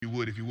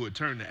if you would,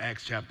 turn to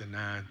Acts chapter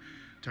 9.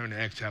 Turn to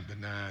Acts chapter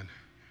 9.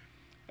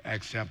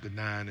 Acts chapter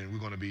 9, and we're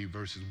going to be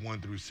verses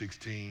 1 through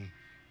 16.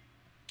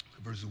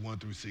 Verses 1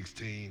 through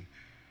 16.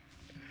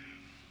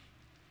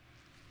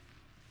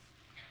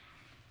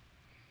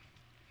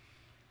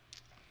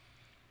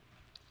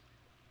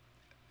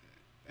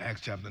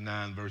 Acts chapter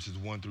 9, verses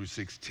 1 through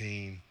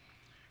 16,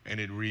 and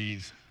it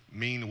reads,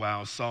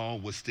 "Meanwhile, Saul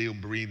was still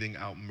breathing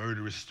out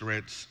murderous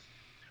threats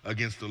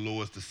against the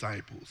Lord's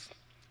disciples.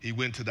 He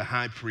went to the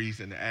high priest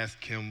and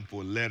asked him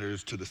for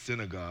letters to the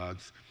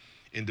synagogues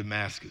in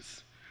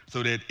Damascus,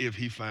 so that if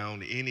he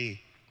found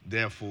any,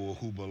 therefore,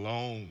 who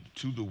belonged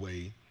to the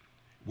way,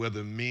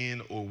 whether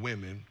men or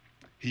women,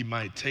 he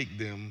might take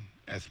them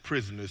as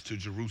prisoners to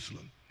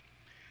Jerusalem.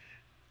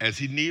 As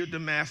he neared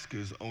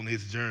Damascus on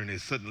his journey,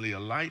 suddenly a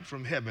light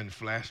from heaven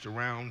flashed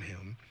around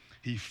him.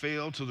 He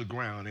fell to the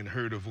ground and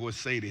heard a voice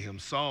say to him,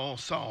 'Saul,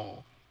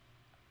 Saul,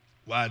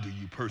 why do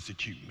you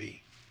persecute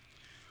me?'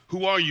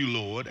 'Who are you,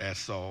 Lord?'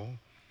 asked Saul.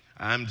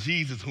 'I'm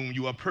Jesus whom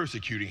you are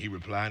persecuting,' he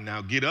replied.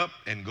 'Now get up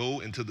and go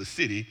into the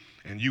city,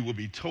 and you will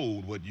be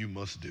told what you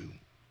must do.'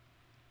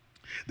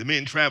 The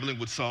men traveling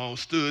with Saul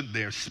stood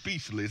there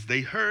speechless.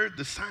 They heard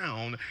the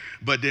sound,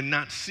 but did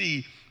not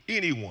see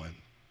anyone.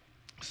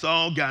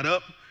 Saul got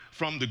up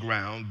from the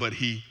ground, but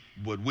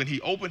when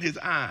he opened his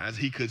eyes,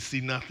 he could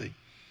see nothing.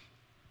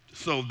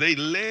 So they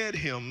led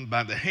him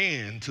by the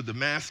hand to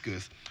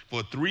Damascus.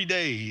 For 3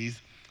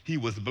 days he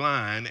was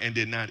blind and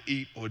did not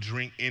eat or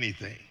drink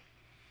anything.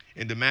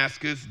 In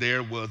Damascus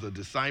there was a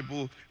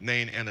disciple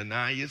named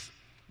Ananias.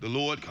 The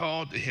Lord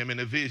called to him in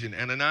a vision,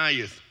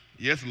 'Ananias.'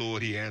 'Yes,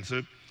 Lord,' he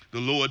answered.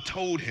 The Lord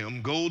told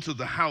him, 'Go to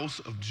the house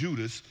of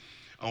Judas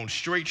on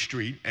Straight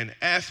Street and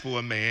ask for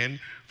a man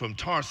from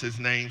Tarsus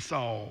named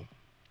Saul,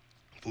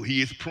 for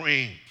he is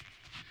praying.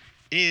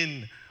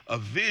 In a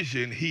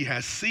vision he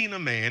has seen a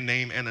man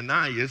named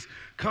Ananias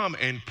come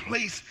and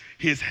place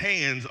his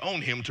hands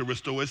on him to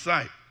restore his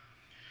sight.'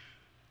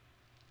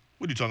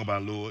 'What are you talking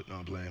about, Lord?' 'No,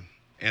 I'm playing.'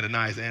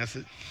 Ananias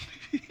answered,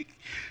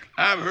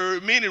 'I've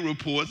heard many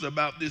reports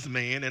about this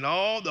man and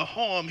all the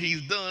harm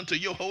he's done to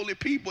your holy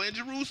people in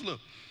Jerusalem.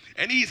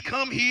 And he's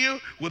come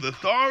here with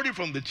authority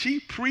from the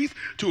chief priest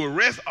to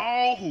arrest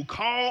all who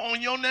call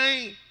on your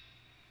name.'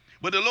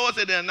 But the Lord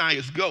said to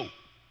Ananias, 'Go.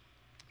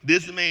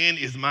 This man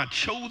is my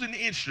chosen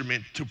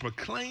instrument to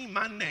proclaim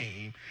my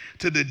name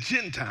to the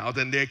Gentiles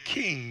and their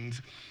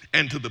kings,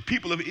 and to the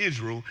people of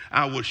Israel.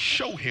 I will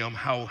show him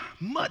how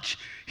much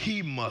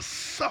he must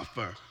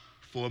suffer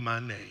for my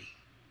name.'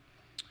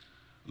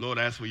 Lord,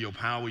 I ask for your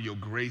power, your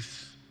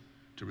grace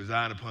to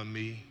reside upon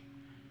me.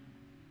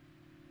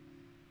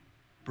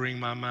 Bring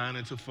my mind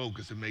into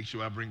focus and make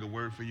sure I bring a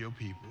word for your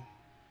people.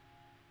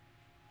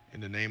 In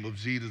the name of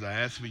Jesus, I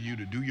ask for you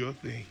to do your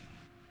thing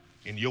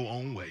in your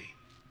own way.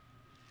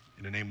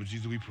 In the name of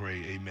Jesus we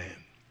pray, amen.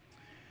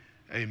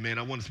 Amen.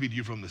 I want to speak to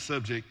you from the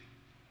subject,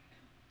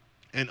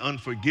 an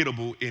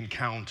unforgettable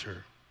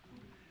encounter.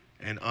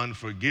 An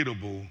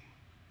unforgettable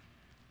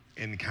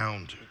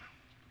encounter.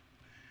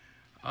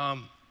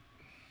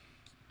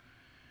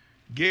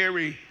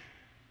 Gary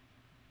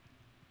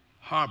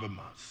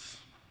Habermas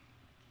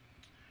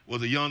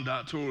was a young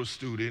doctoral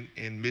student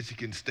in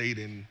Michigan State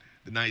in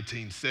the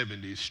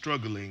 1970s,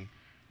 struggling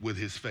with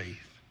his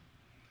faith.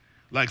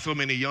 Like so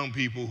many young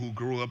people who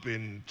grew up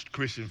in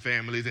Christian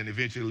families and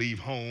eventually leave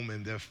home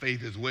and their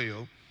faith as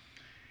well,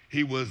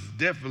 he was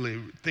definitely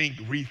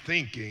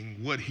rethinking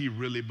what he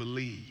really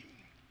believed.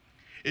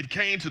 It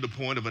came to the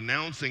point of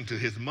announcing to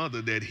his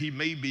mother that he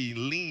may be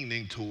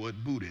leaning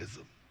toward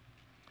Buddhism.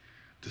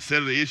 To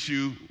settle the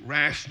issue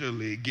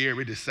rationally,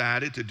 Gary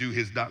decided to do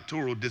his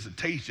doctoral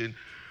dissertation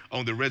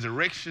on the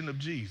resurrection of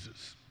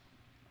Jesus.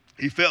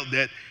 He felt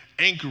that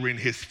anchoring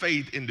his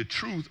faith in the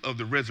truth of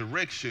the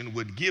resurrection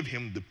would give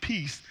him the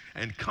peace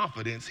and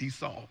confidence he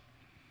sought.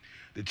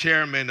 The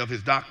chairman of the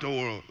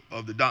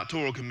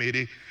doctoral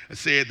committee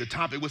said the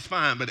topic was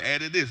fine, but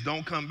added this: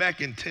 "Don't come back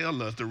and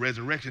tell us the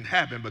resurrection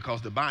happened,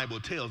 because the Bible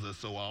tells us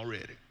so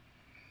already."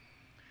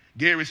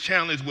 Gary's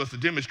challenge was to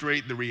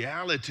demonstrate the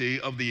reality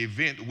of the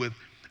event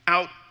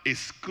without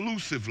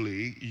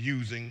exclusively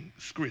using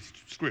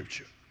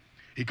scripture.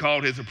 He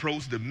called his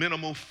approach the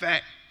minimal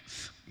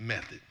facts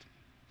method.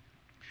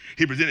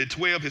 He presented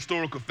 12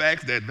 historical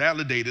facts that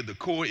validated the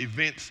core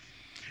events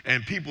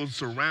and people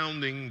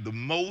surrounding the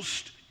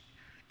most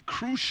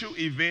crucial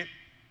event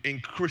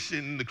in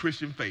the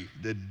Christian faith,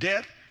 the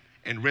death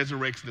and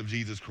resurrection of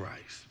Jesus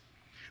Christ.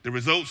 The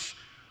results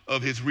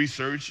of his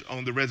research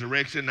on the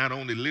resurrection not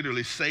only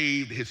literally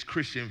saved his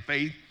Christian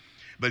faith,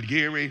 but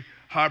Gary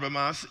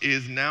Habermas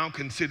is now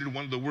considered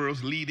one of the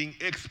world's leading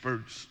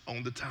experts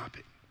on the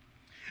topic.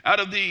 Out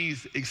of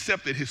these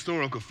accepted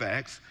historical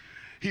facts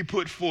he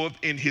put forth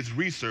in his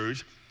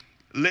research,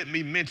 let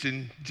me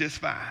mention just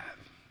 5.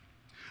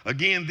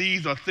 Again,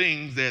 these are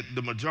things that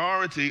the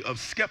majority of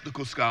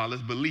skeptical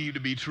scholars believe to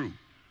be true.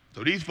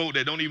 So these folk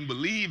that don't even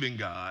believe in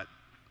God,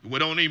 who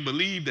don't even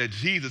believe that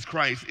Jesus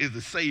Christ is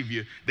the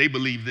Savior, they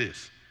believe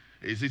this.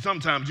 You see,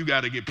 sometimes you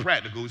got to get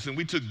practical. Since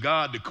we took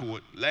God to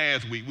court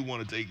last week, we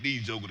want to take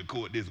these jokers to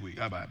court this week.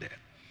 How about that?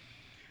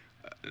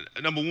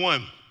 Number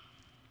one,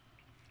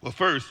 well,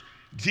 first,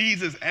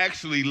 Jesus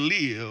actually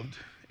lived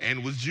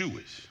and was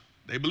Jewish.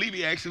 They believe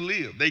he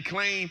actually lived. They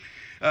claim,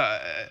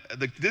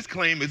 this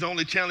claim is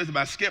only challenged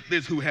by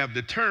skeptics who have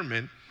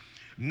determined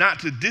not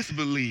to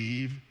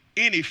disbelieve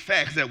any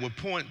facts that would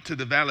point to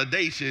the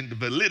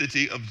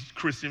validity of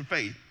Christian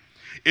faith.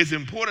 It's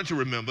important to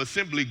remember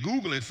simply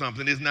Googling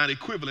something is not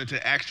equivalent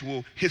to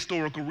actual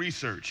historical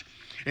research.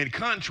 In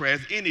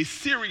contrast, any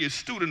serious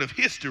student of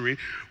history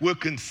will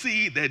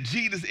concede that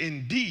Jesus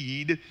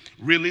indeed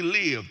really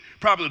lived.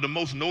 Probably the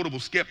most notable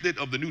skeptic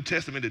of the New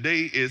Testament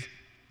today is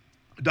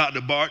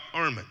Dr. Bart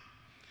Ehrman,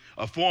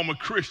 a former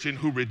Christian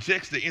who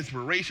rejects the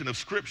inspiration of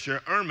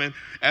Scripture. Ehrman,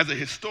 as a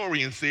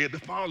historian, said the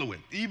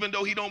following: even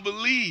though he don't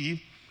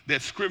believe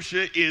that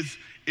Scripture is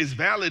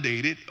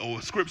validated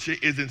or Scripture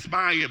is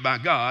inspired by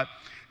God,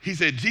 he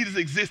said Jesus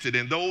existed,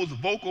 and those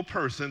vocal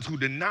persons who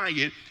deny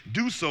it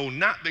do so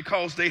not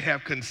because they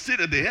have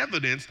considered the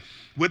evidence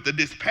with the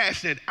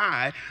dispassionate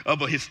eye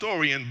of a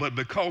historian, but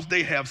because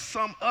they have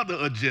some other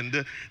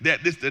agenda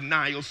that this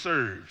denial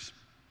serves.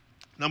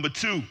 Number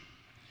two,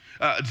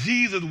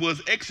 Jesus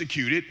was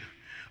executed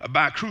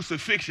by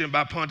crucifixion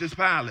by Pontius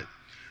Pilate.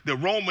 The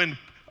Roman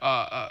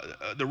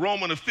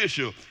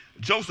official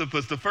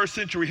Josephus, the first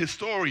century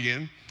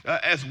historian,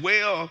 as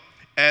well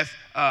as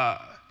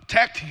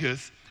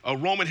Tacitus, a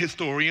Roman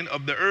historian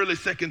of the early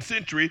 2nd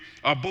century,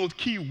 are both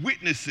key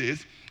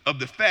witnesses of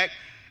the fact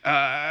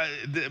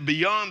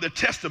beyond the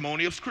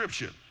testimony of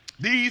Scripture.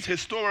 These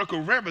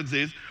historical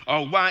references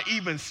are why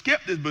even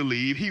skeptics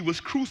believe he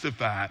was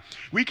crucified.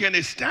 We can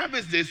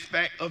establish this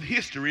fact of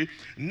history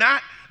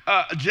not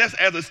just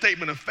as a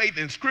statement of faith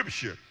in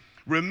Scripture.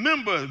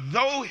 Remember,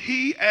 though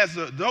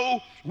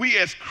we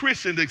as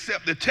Christians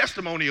accept the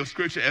testimony of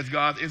Scripture as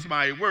God's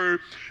inspired word,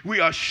 we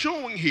are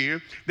showing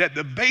here that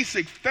the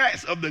basic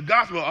facts of the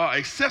gospel are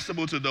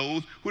accessible to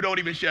those who don't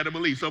even share the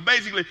belief. So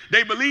basically,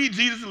 they believe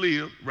Jesus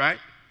lived, right?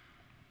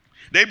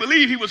 They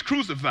believe he was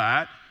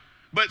crucified,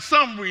 but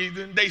some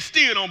reason they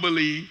still don't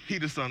believe he's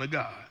the Son of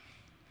God.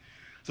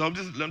 So I'm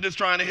just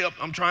trying to help.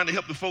 I'm trying to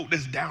help the folk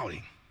that's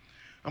doubting.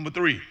 Number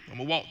three, I'm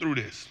gonna walk through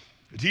this.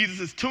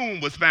 Jesus' tomb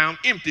was found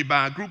empty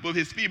by a group of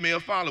his female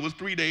followers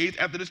 3 days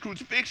after this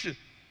crucifixion.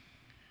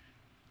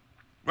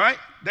 Right?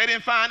 They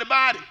didn't find the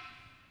body.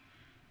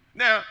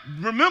 Now,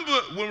 remember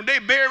when they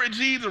buried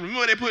Jesus,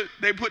 remember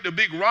they put the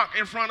big rock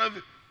in front of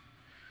it?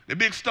 The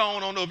big stone, I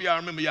don't know if y'all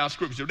remember y'all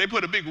scripture. They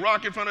put a big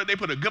rock in front of it, they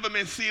put a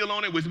government seal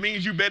on it, which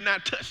means you better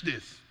not touch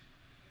this.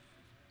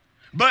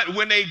 But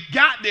when they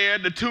got there,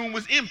 the tomb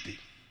was empty.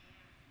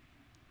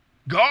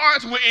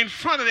 Guards were in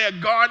front of there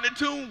guarding the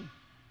tomb.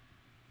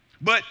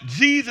 But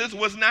Jesus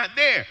was not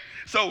there.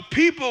 So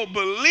people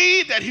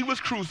believed that he was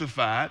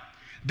crucified.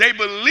 They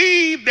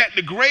believed that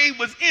the grave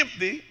was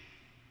empty,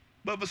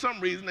 but for some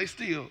reason they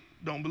still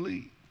don't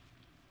believe.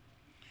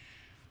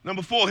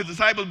 Number four, his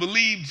disciples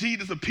believed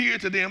Jesus appeared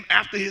to them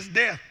after his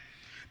death.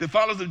 The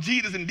followers of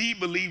Jesus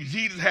indeed believed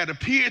Jesus had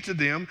appeared to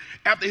them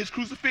after his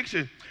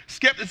crucifixion.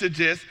 Skeptics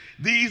suggest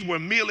these were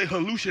merely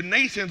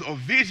hallucinations or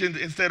visions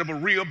instead of a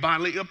real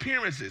bodily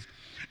appearances.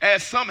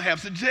 As some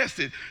have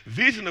suggested,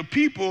 visions of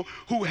people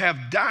who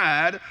have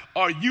died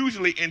are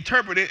usually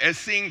interpreted as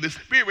seeing the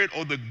spirit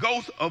or the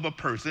ghost of a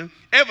person,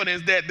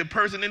 evidence that the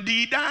person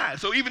indeed died.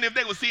 So even if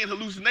they were seeing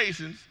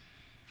hallucinations,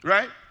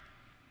 right,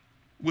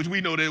 which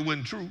we know that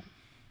wasn't true,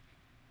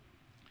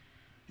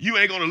 you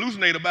ain't gonna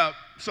hallucinate about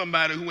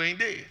somebody who ain't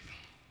dead,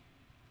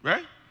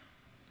 right?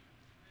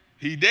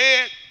 He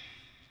dead.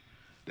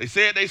 They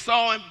said they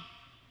saw him.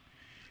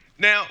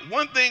 Now,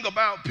 one thing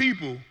about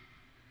people,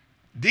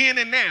 then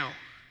and now,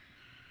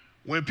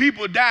 when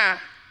people die,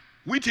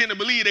 we tend to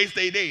believe they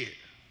stay dead.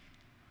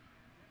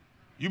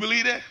 You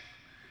believe that?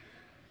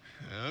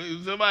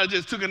 Somebody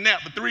just took a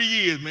nap for 3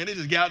 years, man. They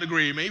just got out the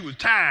grave, man. He was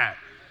tired.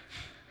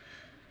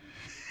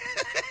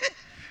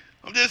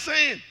 I'm just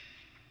saying.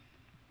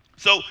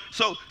 So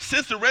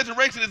since the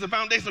resurrection is the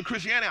foundation of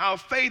Christianity, our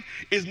faith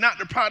is not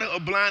the product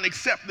of blind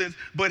acceptance,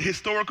 but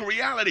historical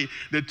reality.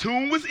 The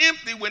tomb was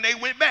empty when they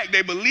went back.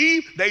 They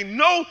believed, they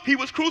know he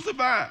was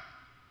crucified,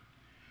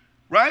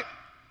 right?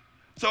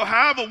 So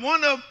however,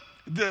 one of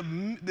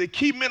the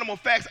key minimal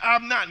facts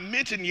I've not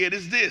mentioned yet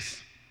is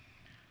this: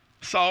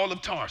 Saul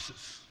of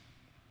Tarsus.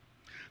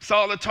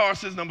 Saul of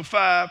Tarsus, number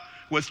 5,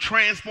 was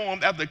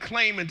transformed after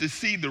claiming to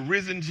see the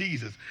risen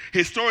Jesus.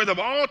 Historians of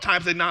all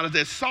types acknowledge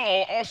that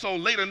Saul, also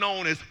later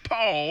known as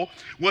Paul,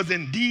 was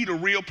indeed a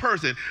real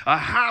person, a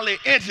highly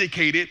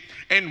educated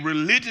and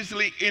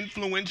religiously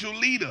influential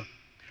leader.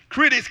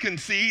 Critics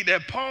concede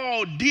that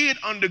Paul did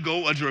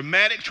undergo a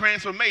dramatic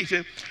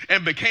transformation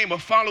and became a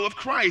follower of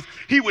Christ.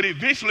 He would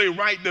eventually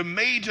write the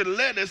major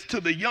letters to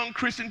the young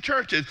Christian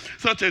churches,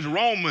 such as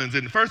Romans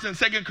and 1st and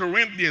 2nd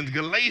Corinthians,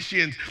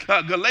 Galatians,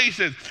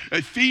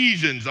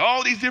 Ephesians,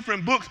 all these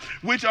different books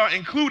which are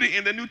included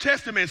in the New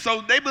Testament.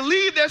 So they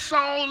believe that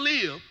Saul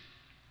lived.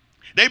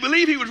 They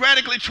believe he was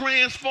radically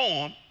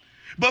transformed,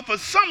 but for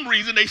some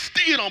reason they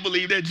still don't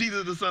believe that Jesus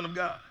is the Son of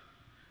God.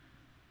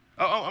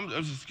 I'm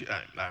gonna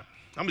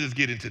just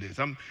get into this.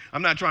 I'm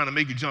not trying to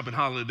make you jump and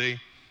holler today.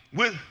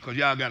 Because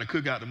y'all got to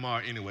cook out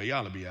tomorrow anyway.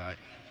 Y'all will be all right.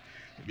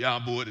 If y'all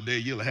bored today,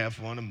 you'll have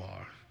fun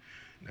tomorrow.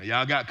 Now,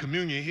 y'all got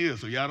communion here,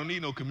 so y'all don't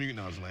need no communion.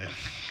 No, I was laughing.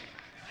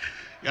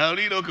 Y'all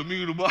don't need no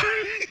communion tomorrow.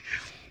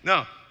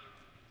 Now,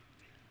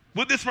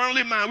 with this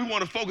firmly in mind, we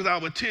want to focus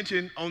our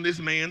attention on this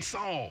man,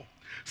 Saul.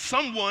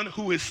 Someone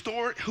who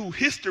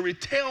history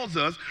tells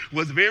us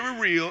was very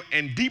real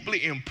and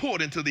deeply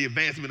important to the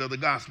advancement of the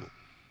gospel.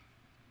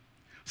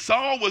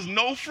 Saul was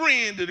no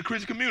friend to the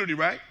Christian community,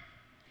 right?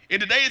 In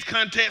today's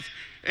context,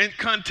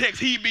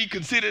 he'd be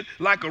considered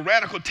like a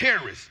radical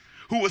terrorist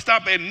who would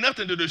stop at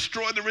nothing to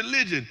destroy the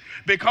religion.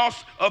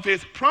 Because of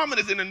his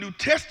prominence in the New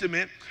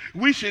Testament,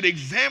 we should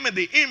examine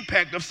the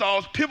impact of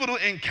Saul's pivotal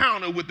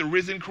encounter with the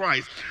risen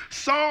Christ.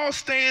 Saul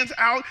stands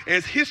out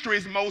as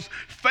history's most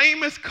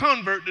famous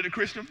convert to the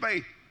Christian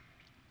faith.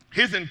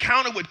 His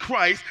encounter with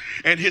Christ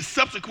and his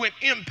subsequent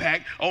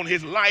impact on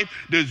his life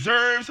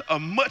deserves a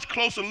much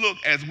closer look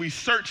as we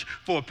search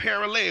for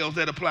parallels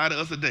that apply to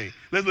us today.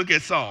 Let's look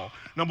at Saul.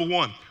 Number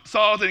one,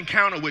 Saul's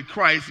encounter with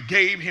Christ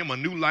gave him a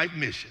new life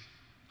mission.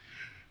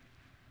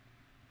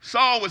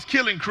 Saul was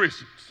killing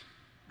Christians,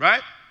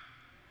 right?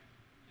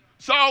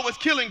 Saul was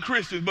killing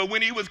Christians, but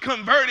when he was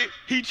converted,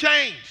 he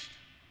changed.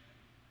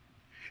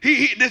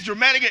 This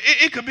dramatic,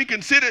 it could be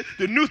considered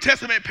the New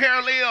Testament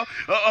parallel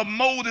of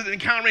Moses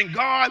encountering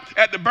God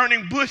at the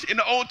burning bush in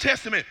the Old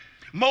Testament.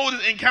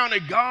 Moses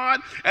encountered God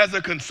as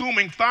a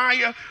consuming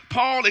fire.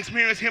 Paul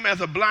experienced him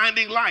as a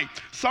blinding light.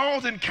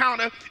 Saul's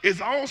encounter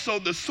is also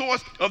the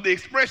source of the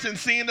expression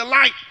seeing the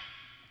light.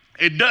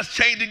 It does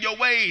change in your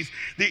ways.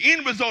 The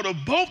end result of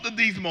both of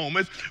these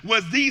moments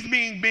was these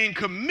being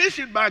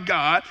commissioned by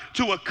God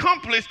to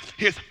accomplish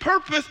his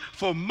purpose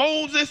for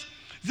Moses.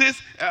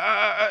 His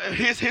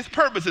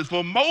purposes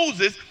for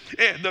Moses,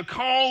 the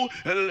call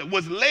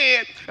was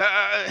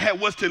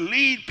to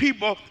lead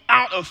people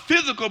out of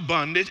physical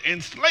bondage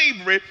and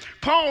slavery.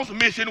 Paul's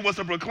mission was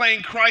to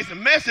proclaim Christ's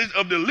message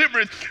of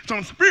deliverance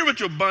from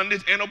spiritual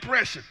bondage and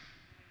oppression.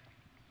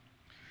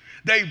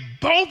 They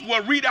both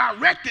were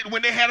redirected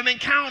when they had an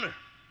encounter.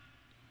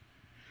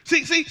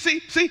 See,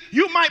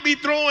 you might be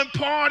throwing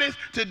parties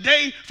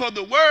today for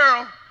the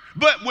world,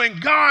 but when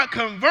God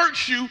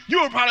converts you,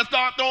 you'll probably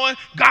start throwing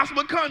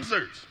gospel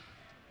concerts.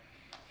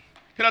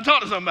 Can I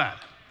talk to somebody?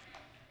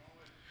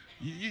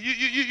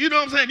 You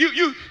know what I'm saying?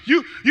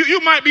 You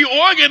might be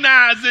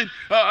organizing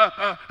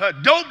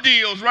dope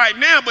deals right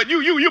now, but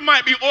you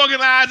might be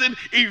organizing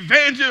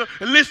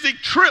evangelistic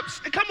trips.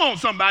 Come on,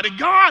 somebody.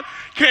 God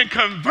can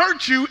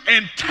convert you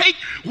and take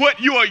what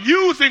you are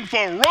using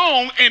for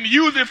wrong and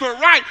use it for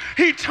right.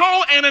 He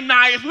told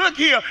Ananias, look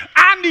here,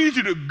 I need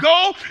you to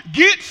go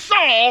get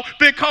Saul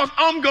because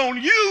I'm going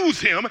to use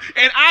him.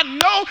 And I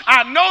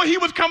know he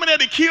was coming there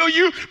to kill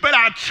you, but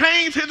I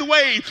changed his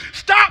ways.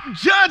 Stop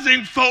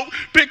judging folk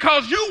because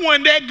you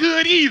weren't that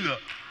good either.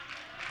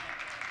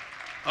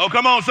 Oh,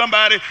 come on,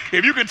 somebody.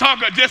 If you can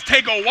just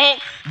take a walk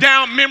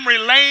down memory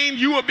lane,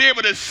 you will be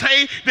able to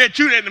say that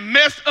you done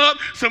messed up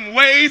some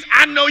ways.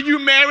 I know you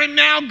married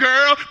now,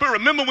 girl, but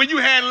remember when you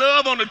had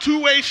love on the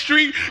two-way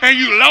street and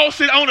you lost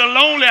it on the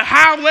lonely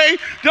highway?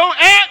 Don't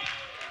act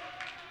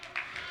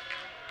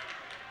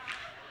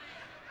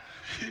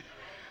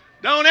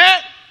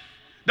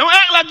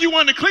like you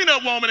wanted to clean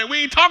up woman, and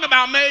we ain't talking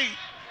about maid.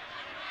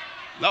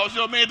 Lost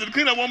your man to the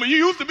cleanup woman. You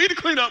used to be the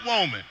cleanup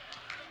woman.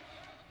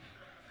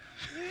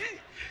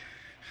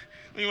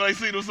 Anybody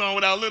see those song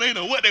without little? They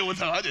know what they were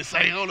talking. I just say,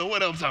 I don't know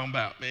what I'm talking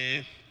about,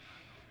 man.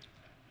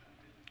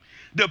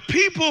 The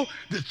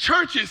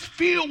church is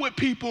filled with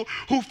people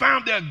who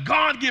found their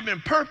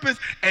God-given purpose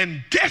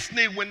and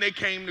destiny when they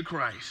came to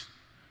Christ.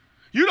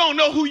 You don't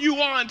know who you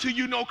are until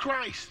you know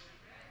Christ.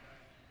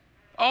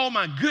 Oh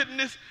my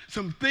goodness,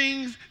 some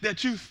things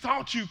that you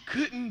thought you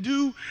couldn't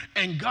do,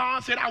 and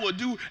God said, I will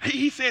do.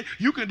 He said,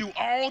 you can do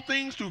all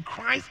things through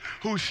Christ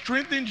who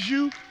strengthens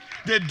you.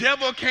 The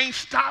devil can't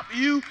stop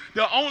you.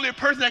 The only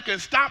person that can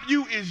stop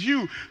you is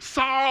you.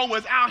 Saul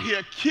was out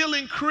here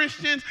killing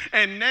Christians,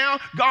 and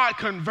now God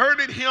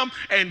converted him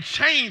and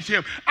changed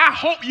him. I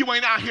hope you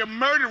ain't out here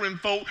murdering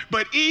folk,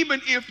 but even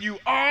if you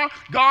are,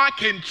 God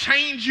can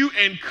change you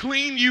and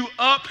clean you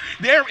up.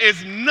 There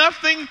is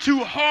nothing too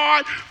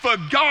hard for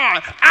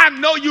God. I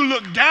know you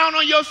look down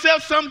on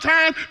yourself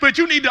sometimes, but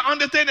you need to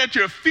understand that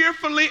you're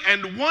fearfully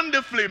and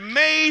wonderfully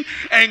made,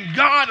 and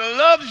God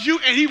loves you,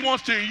 and he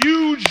wants to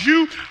use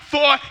you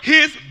for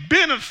his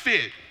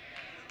benefit.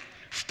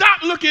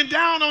 Stop looking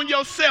down on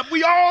yourself.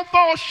 We all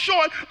fall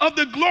short of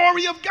the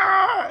glory of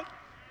God.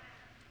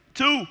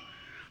 2,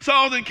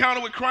 Saul's encounter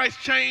with Christ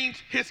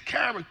changed his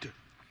character.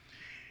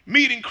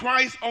 Meeting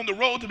Christ on the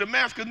road to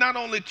Damascus not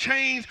only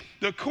changed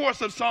the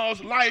course of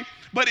Saul's life,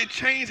 but it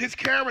changed his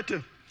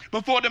character.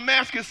 Before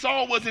Damascus,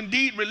 Saul was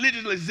indeed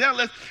religiously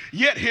zealous,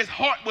 yet his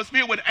heart was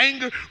filled with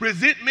anger,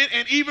 resentment,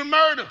 and even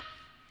murder.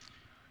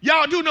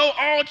 Y'all do know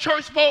all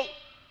church folk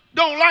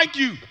don't like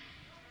you.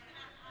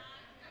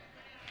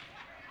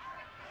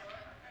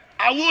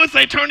 I would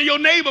say turn to your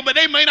neighbor, but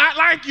they may not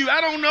like you. I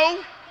don't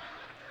know.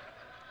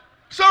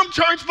 Some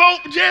church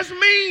folk just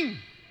mean.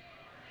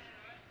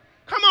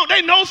 Come on,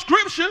 they know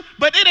scripture,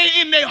 but it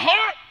ain't in their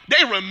heart.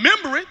 They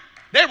remember it.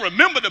 They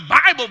remember the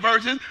Bible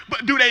verses,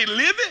 but do they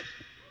live it?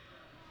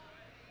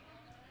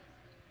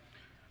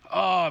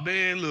 Oh,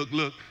 man,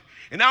 look.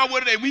 In our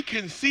world today, we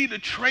can see the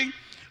trait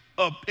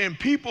in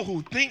people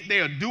who think they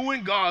are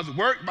doing God's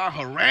work by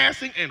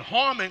harassing and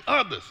harming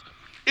others.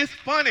 It's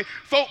funny,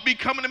 folk be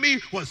coming to me,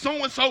 well,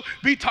 so-and-so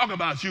be talking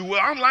about you. Well,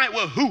 I'm like,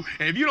 well, who?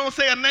 And if you don't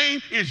say a name,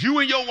 it's you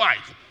and your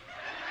wife.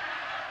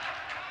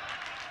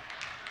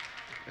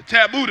 A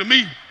taboo to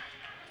me.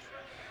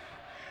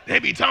 They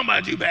be talking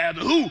about you,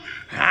 Pastor. Who?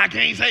 I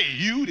can't say it.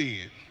 You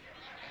then.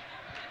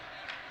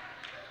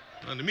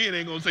 To me, it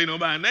ain't gonna say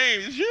nobody's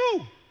name. It's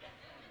you.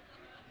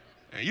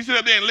 And you sit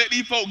up there and let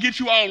these folk get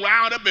you all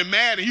riled up and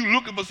mad, and you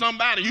looking for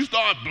somebody, you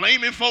start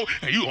blaming folk,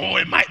 and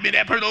it might be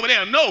that person over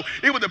there. No,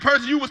 it was the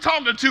person you was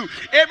talking to.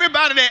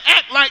 Everybody that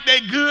act like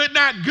they good,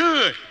 not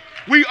good.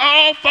 We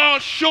all fall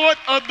short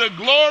of the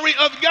glory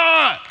of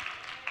God.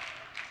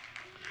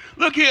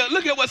 Look here,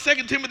 look at what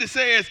 2 Timothy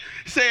says.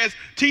 It says,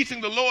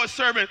 teaching the Lord's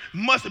servant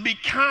must be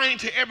kind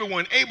to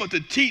everyone, able to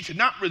teach,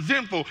 not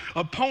resentful.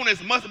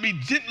 Opponents must be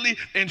gently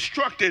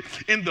instructed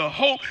in the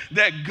hope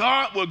that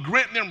God will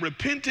grant them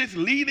repentance,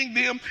 leading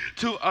them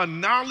to a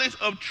knowledge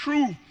of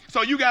truth.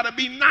 So you got to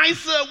be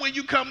nicer when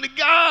you come to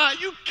God.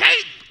 You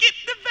can't get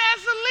the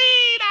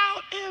Vaseline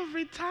out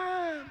every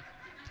time.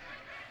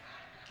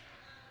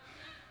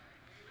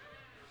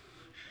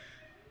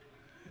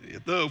 Yeah,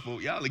 thug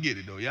folk, y'all get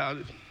it though. Y'all.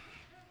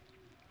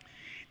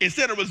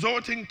 Instead of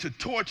resorting to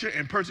torture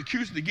and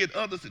persecution to get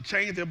others to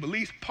change their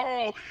beliefs,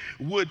 Paul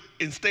would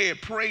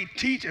instead pray,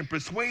 teach, and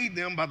persuade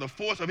them by the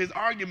force of his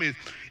arguments,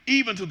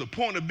 even to the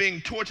point of being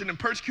tortured and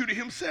persecuted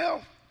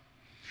himself.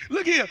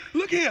 Look here.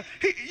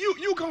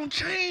 You gonna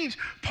change.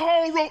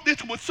 Paul wrote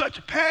this with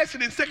such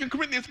passion in 2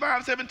 Corinthians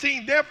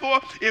 5:17.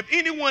 Therefore, if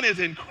anyone is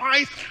in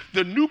Christ,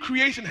 the new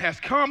creation has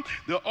come,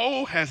 the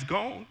old has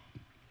gone,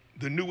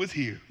 the new is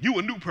here. You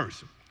a new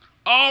person.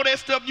 All that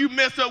stuff you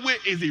messed up with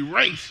is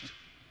erased.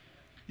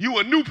 You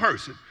a new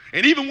person.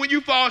 And even when you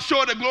fall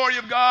short of the glory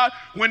of God,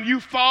 when you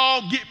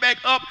fall, get back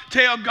up,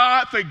 tell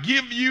God,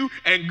 forgive you,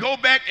 and go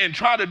back and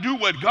try to do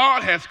what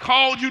God has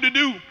called you to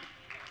do.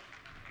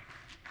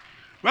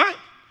 Right?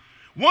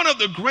 One of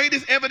the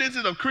greatest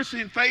evidences of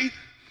Christian faith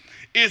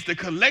is the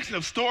collection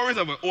of stories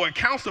or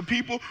accounts of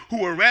people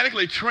who were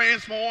radically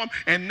transformed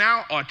and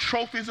now are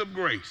trophies of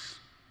grace.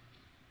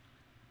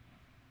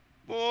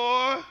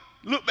 Boy,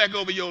 look back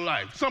over your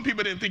life. Some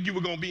people didn't think you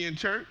were going to be in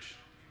church.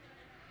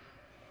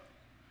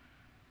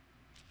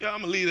 Yeah,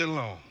 I'm going to leave that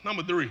alone.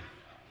 Number 3,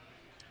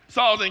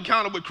 Saul's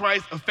encounter with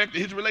Christ affected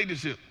his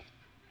relationships.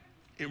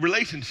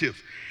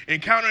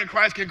 Encountering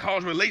Christ can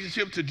cause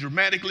relationships to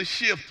dramatically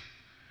shift.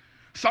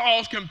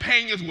 Saul's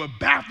companions were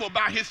baffled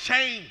by his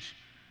change,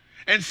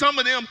 and some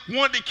of them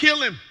wanted to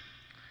kill him.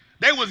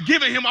 They was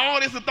giving him all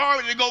this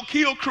authority to go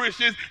kill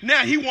Christians.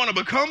 Now he want to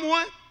become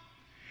one?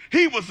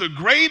 He was the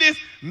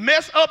greatest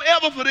mess up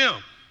ever for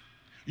them.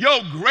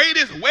 Your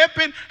greatest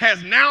weapon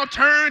has now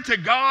turned to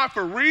God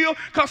for real.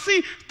 Because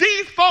see,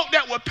 these folk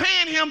that were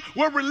paying him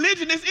were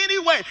religionists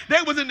anyway.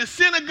 They was in the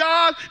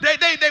synagogue.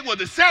 They were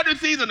the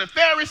Sadducees and the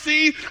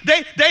Pharisees.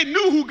 They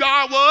knew who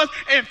God was.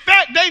 In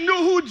fact, they knew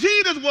who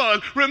Jesus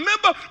was.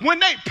 Remember when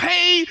they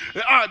paid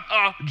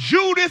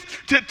Judas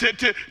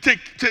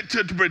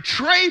to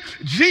betray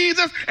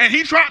Jesus and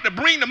he tried to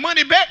bring the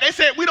money back? They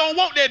said, we don't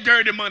want that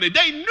dirty money.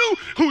 They knew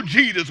who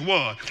Jesus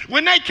was.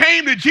 When they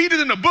came to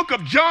Jesus in the book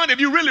of John, if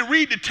you really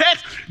read the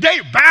text, they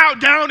bowed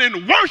down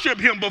and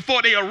worshiped him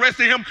before they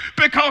arrested him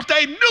because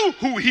they knew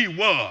who he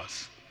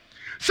was.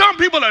 Some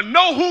people will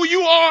know who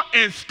you are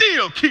and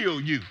still kill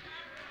you.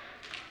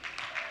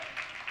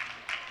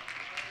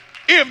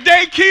 If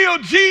they kill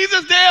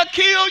Jesus, they'll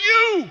kill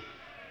you.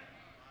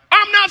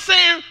 I'm not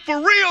saying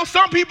for real.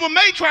 Some people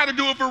may try to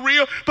do it for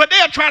real, but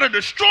they'll try to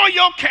destroy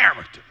your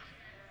character.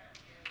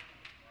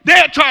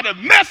 They'll try to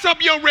mess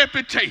up your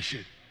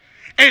reputation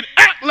and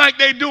act like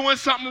they're doing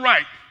something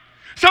right.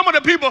 Some of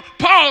the people,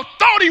 Paul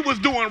thought he was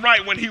doing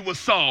right when he was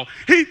Saul.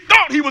 He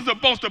thought he was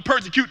supposed to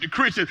persecute the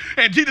Christians.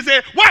 And Jesus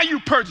said, why are you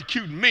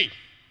persecuting me?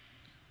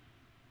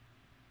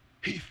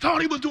 He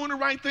thought he was doing the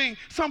right thing.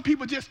 Some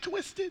people just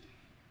twisted.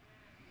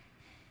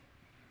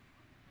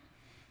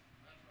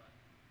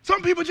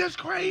 Some people just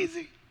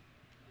crazy.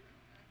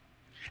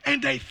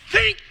 And they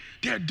think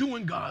they're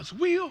doing God's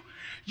will.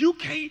 You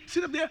can't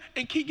sit up there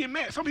and keep getting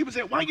mad. Some people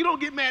say, why you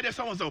don't get mad at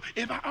so-and-so?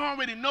 If I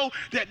already know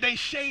that they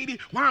shady,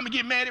 why am I going to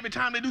get mad every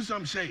time they do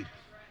something shady?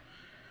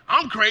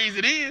 I'm crazy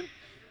then.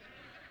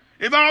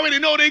 If I already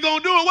know they're going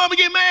to do it, what am I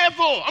get mad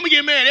for? I'm going to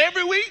get mad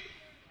every week.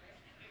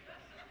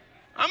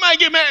 I might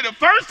get mad the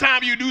first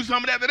time you do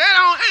something. After that,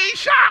 I ain't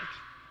shocked.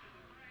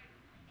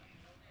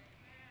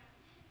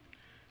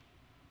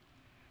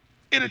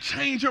 It'll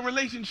change your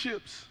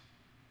relationships.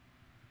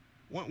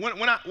 When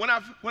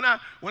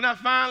I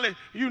finally,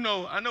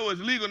 I know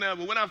it's legal now,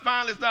 but when I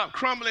finally stopped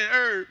crumbling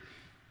herb,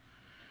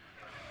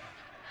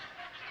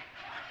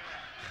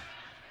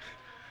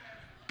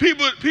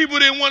 people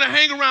didn't want to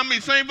hang around me.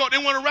 Same folk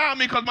didn't want to ride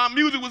me because my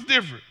music was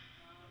different.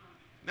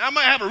 Now, I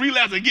might have a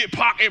relapse and get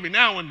popped every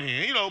now and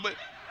then, but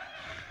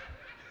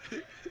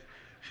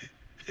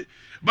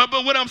But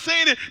what I'm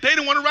saying is they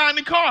didn't want to ride in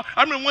the car.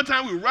 I remember one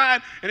time we were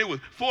riding, and it was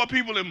 4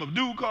 people in my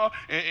dude car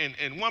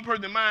and 1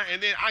 person in mine.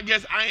 And then I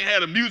guess I ain't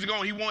had the music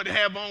on he wanted to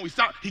have on. We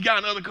stopped. He got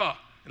another car.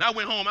 And I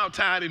went home out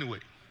tired anyway.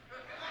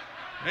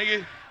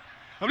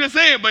 I'm just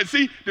saying, but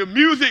see, the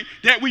music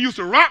that we used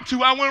to rock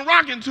to, I wasn't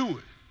rocking to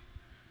it.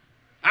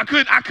 I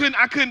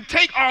couldn't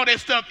take all that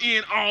stuff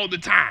in all the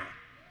time.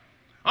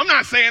 I'm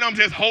not saying I'm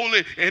just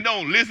holy and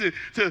don't listen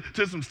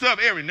to some stuff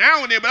every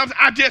now and then, but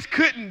I just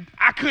couldn't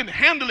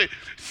handle it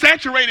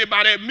saturated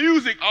by that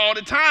music all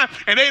the time,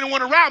 and they didn't want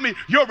to ride me.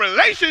 Your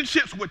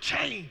relationships would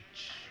change.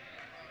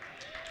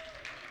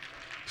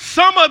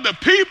 Some of the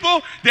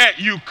people that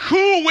you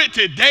cool with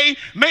today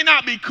may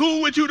not be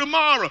cool with you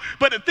tomorrow.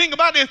 But the thing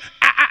about this,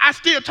 I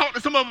still talk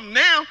to some of them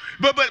now,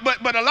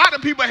 but a lot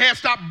of people have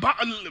stopped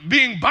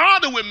being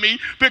bothered with me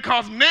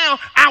because now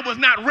I was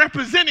not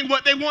representing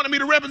what they wanted me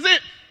to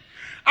represent.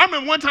 I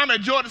remember one time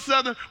at Georgia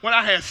Southern when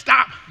I had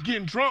stopped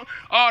getting drunk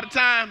all the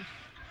time,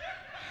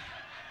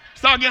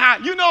 started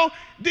getting high.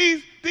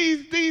 These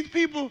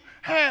people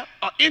had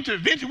an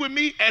intervention with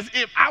me as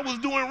if I was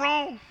doing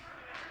wrong.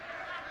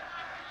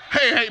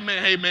 Hey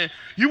man,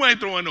 you ain't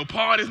throwing no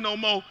parties no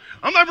more.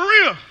 I'm like, for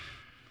real.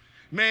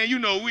 Man,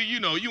 you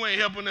ain't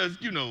helping us,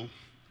 do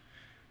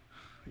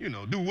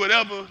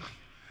whatever.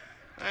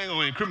 I ain't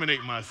gonna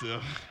incriminate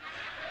myself.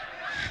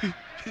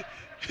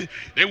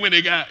 Then when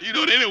they got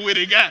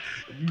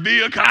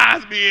Bill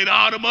Cosby and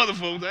all them other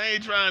folks, I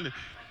ain't trying to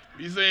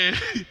be saying,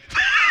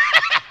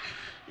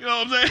 you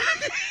know what I'm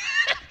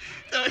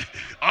saying?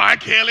 R.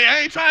 Kelly, I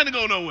ain't trying to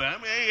go nowhere. I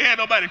mean, I ain't had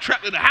nobody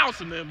trapped in the house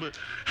in there, but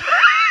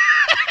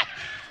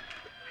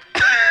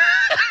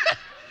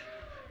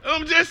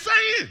I'm just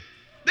saying.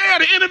 They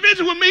had an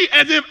intervention with me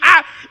as if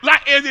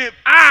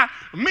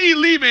me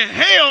leaving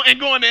hell and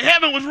going to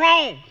heaven was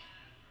wrong.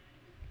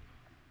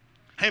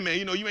 Hey man,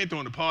 you ain't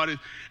throwing the parties,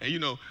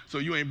 and so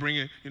you ain't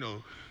bringing,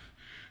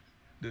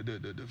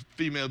 the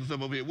females and stuff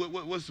over here.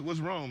 What's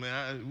wrong,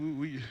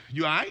 man?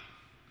 You all right?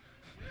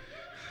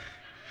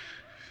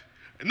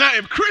 Now,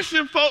 if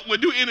Christian folk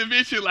would do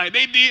intervention like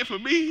they did for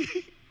me,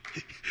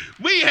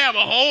 we have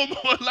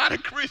a lot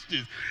of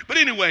Christians. But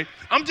anyway,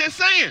 I'm just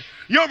saying,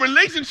 your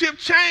relationship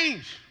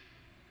changed.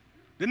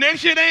 The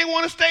next year, they ain't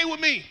want to stay with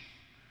me.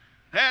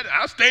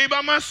 I stayed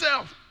by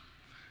myself.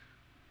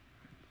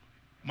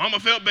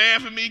 Mama felt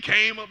bad for me,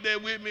 came up there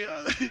with me.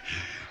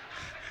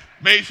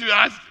 Made sure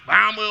I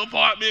found my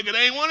apartment because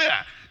they ain't want it.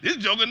 This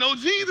joker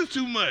knows Jesus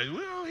too much.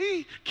 Well,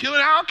 he killing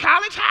our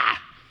college high.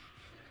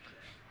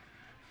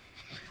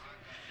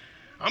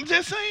 I'm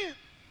just saying.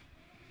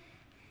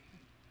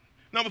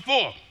 Number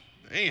 4,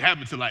 it ain't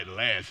happened till like the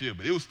last year,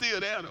 but it was still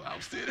there though. I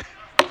was still there.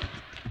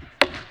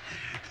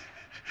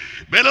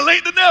 Better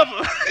late than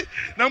never.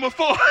 Number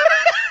 4.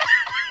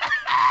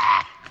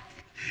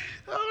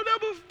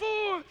 Number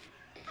 4.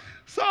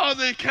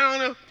 Saul's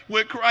encounter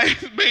with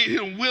Christ made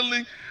him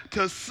willing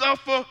to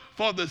suffer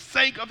for the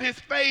sake of his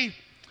faith.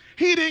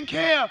 He didn't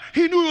care.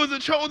 He knew he was a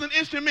chosen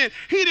instrument.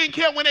 He didn't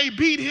care when they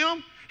beat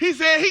him. He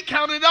said he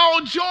counted it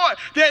all joy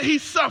that he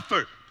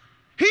suffered.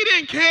 He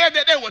didn't care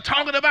that they were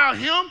talking about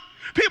him.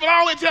 People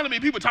always telling me,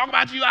 people talk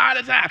about you all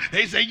the time.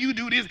 They say you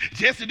do this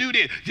just to do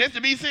this, just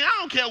to be seen. I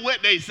don't care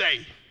what they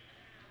say.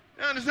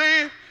 You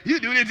understand? You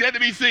do this just to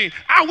be seen.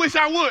 I wish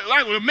I would.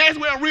 Like when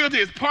Maxwell Realty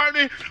is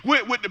partnering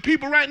with the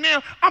people right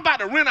now, I'm about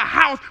to rent a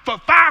house for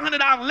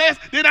 $500 less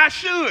than I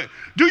should.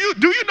 Do you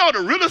know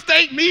the real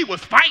estate me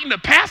was fighting the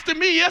pastor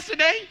me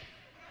yesterday?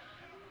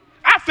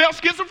 I felt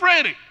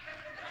schizophrenic.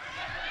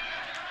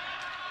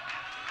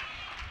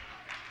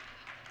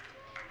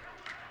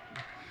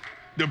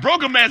 The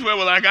broker Maxwell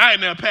was like, all right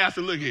now,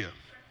 pastor, look here.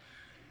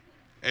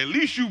 At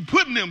least you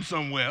putting them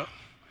somewhere.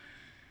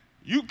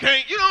 You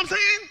can't, you know what I'm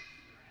saying?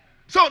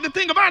 So the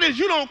thing about it is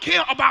you don't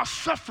care about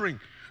suffering.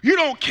 You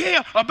don't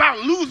care about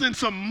losing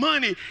some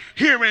money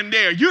here and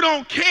there. You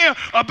don't care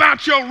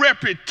about your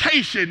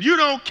reputation. You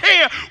don't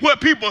care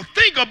what people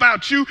think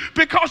about you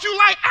because you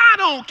like, I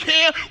don't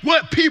care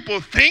what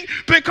people think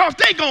because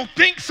they going to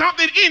think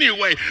something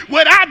anyway.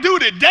 What I do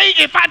today,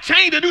 if I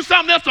change to do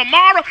something else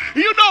tomorrow,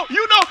 you know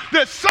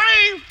the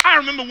same. I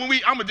remember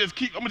when I'm going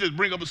to just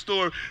bring up a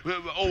story,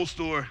 an old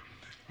story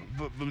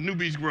from New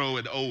Beach Grove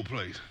at the old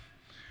place.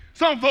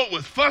 Some folk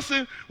was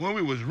fussing when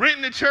we was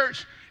renting the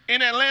church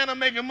in Atlanta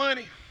making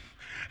money.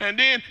 And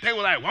then they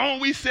were like, why don't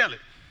we sell it?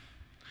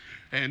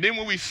 And then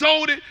when we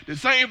sold it, the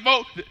same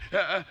folk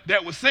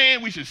that was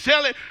saying we should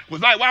sell it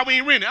was like, why we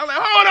ain't renting it? I was like,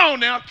 hold on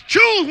now.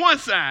 Choose one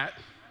side.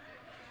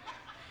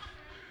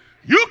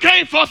 You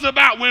can't fuss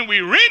about when we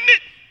rent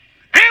it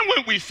and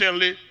when we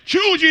sell it.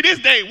 Choose you this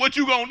day what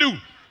you gonna do.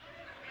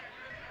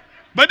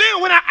 But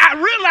then when I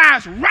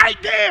realized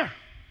right there,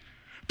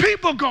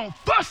 people gonna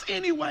fuss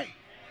anyway.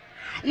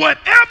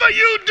 Whatever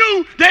you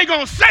do, they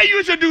gonna say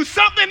you should do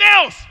something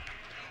else.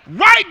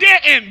 right there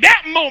in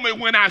that moment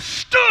when I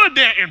stood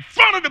there in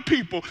front of the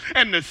people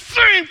and the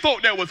same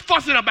folk that was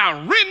fussing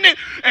about renting it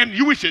and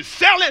we should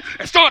sell it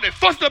and started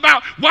fussing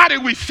about why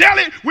did we sell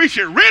it, we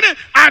should rent it,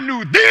 I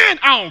knew then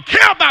I don't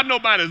care about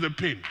nobody's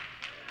opinion.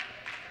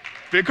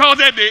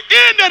 Because at the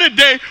end of the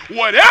day,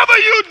 whatever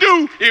you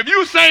do, if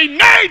you say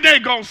nay, they're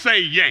going to say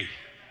yay.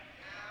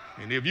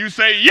 And if you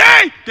say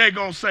yay, they're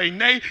going to say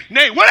nay.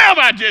 Nay,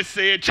 whatever I just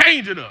said,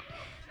 change it up.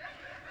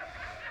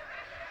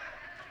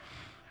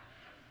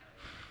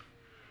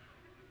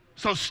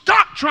 So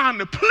stop trying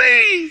to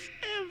please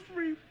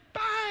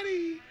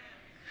everybody.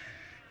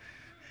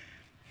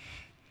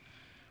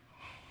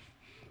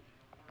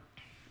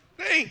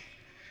 Hey,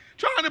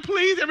 trying to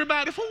please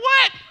everybody for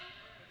what?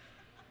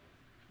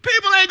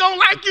 People ain't gonna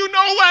like you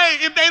no way.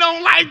 If they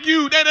don't like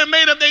you, they done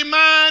made up their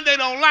mind, they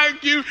don't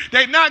like you,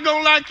 they not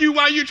gonna like you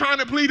while you trying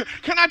to please them.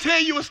 Can I tell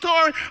you a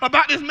story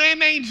about this man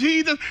named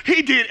Jesus?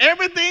 He did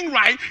everything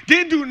right,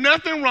 didn't do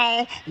nothing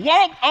wrong,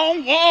 walked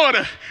on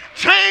water,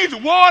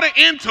 changed water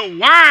into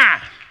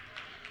wine,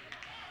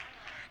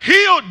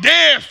 healed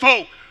dead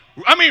folk.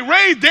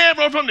 Raised dead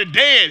folk from the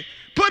dead,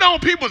 put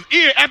on people's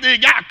ear after they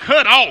got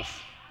cut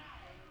off.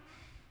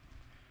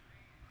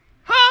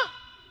 Huh?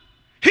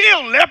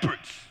 Healed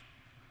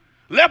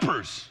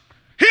lepers,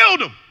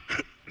 healed them.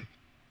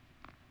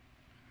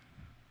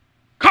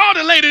 Called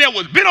a lady that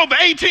was been over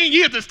 18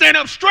 years to stand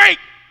up straight.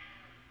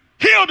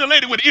 Healed the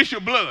lady with the issue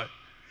of blood.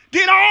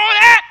 Did all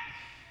that.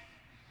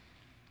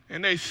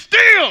 And they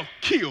still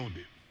killed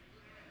him.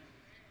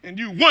 And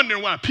you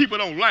wondering why people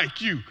don't like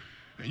you.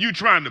 And you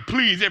trying to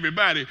please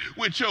everybody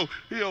with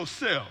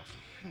yourself.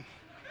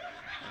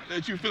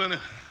 That you feeling,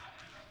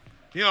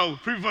 people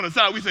from the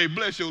South, we say,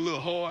 bless your little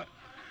heart.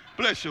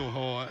 Bless your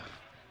heart.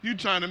 You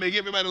trying to make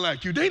everybody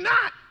like you. They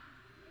not.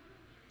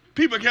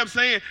 People kept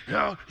saying,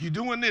 you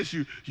doing this,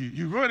 you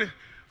running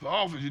for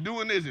office, you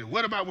doing this. And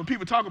what about when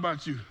people talk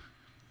about you?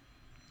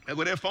 They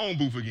go that phone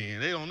booth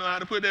again. They don't know how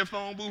to put that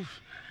phone booth.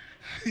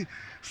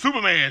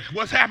 Superman,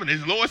 what's happening?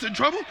 Is Lois in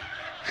trouble?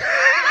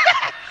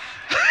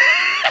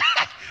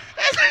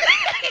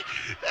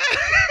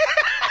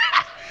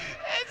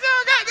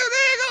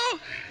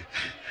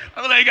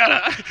 They got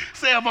a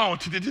cell phone.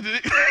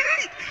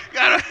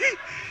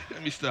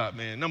 Let me stop,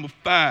 man. Number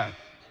five,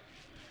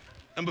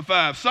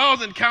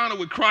 Saul's encounter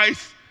with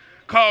Christ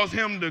caused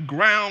him to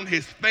ground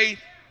his faith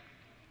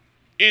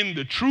in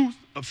the truth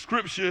of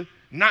Scripture,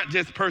 not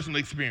just personal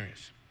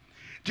experience.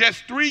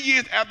 Just 3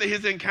 years after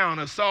his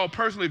encounter, Saul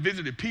personally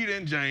visited Peter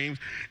and James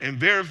and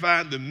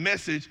verified the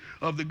message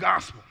of the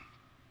gospel.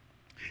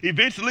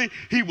 Eventually,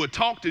 he would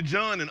talk to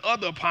John and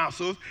other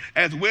apostles,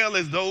 as well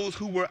as those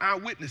who were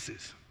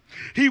eyewitnesses.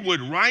 He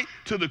would write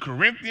to the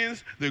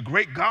Corinthians the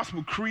great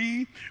gospel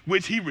creed,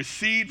 which he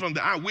received from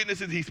the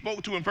eyewitnesses he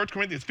spoke to in 1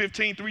 Corinthians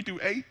 15,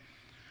 3-8,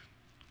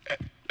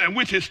 and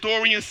which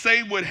historians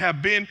say would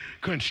have been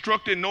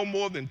constructed no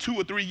more than 2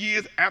 or 3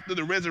 years after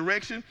the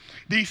resurrection.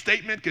 These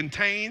statements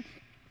contain,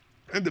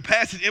 and the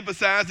passage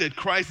emphasized that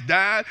Christ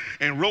died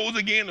and rose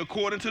again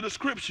according to the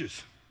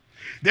Scriptures.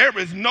 There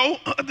is no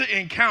other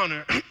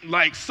encounter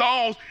like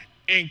Saul's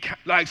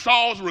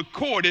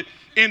recorded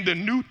in the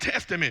New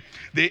Testament.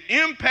 The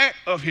impact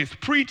of his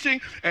preaching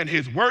and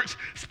his works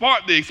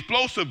sparked the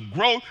explosive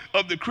growth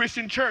of the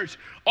Christian church.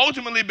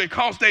 Ultimately,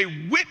 because they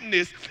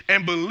witnessed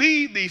and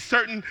believed these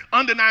certain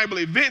undeniable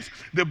events,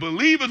 the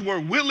believers were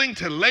willing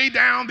to lay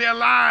down their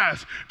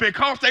lives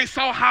because they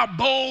saw how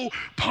bold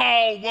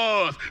Paul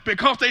was,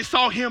 because they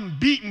saw him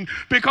beaten,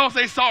 because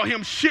they saw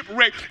him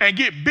shipwrecked and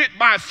get bit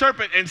by a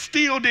serpent and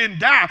still didn't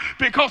die,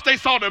 because they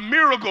saw the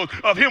miracles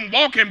of him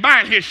walking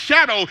by and his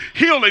shadow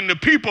healing the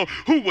people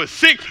who were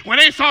sick, when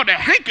they saw the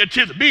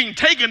handkerchiefs being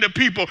taken to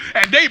people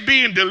and they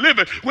being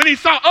delivered, when he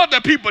saw other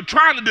people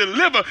trying to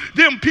deliver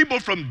them people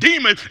from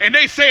demons, and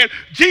they said,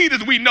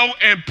 Jesus we know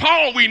and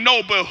Paul we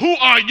know, but who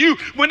are you?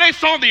 When they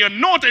saw the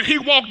anointing he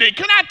walked in.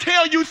 Can I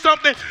tell you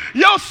something?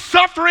 Your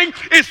suffering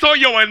is so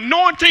your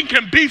anointing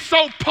can be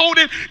so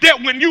potent that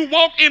when you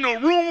walk in a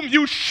room,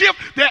 you shift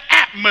the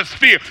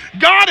atmosphere.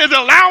 God is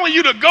allowing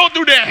you to go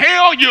through the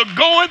hell you're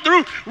going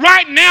through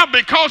right now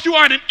because you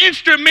are an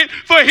instrument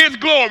for his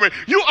glory.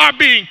 You are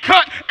being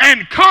cut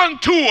and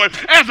contoured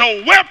as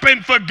a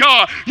weapon for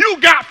God.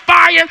 You got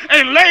fired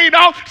and laid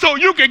off so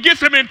you can get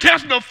some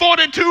intestinal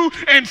fortitude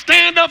and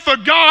stand up for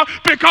God,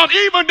 because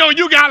even though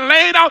you got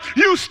laid off,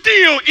 you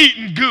still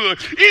eating good.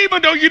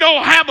 Even though you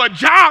don't have a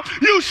job,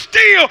 you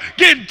still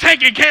getting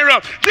taken care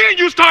of. Then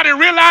you started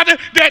realizing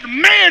that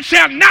man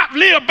shall not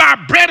live by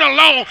bread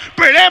alone,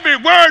 but every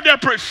word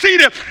that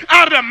proceedeth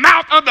out of the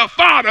mouth of the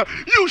Father.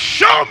 You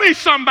show me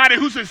somebody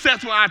who's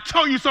successful. I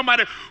tell you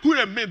somebody who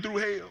have been through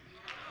hell.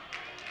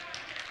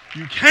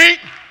 You can't.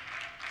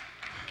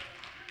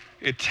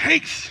 It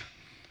takes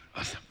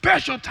a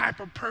special type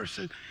of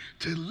person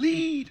to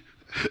lead,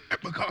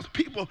 because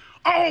people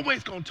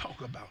always going to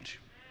talk about you.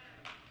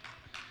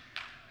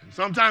 And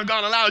sometimes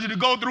God allows you to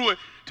go through it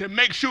to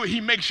make sure he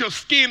makes your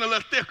skin a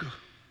little thicker,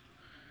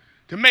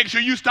 to make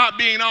sure you stop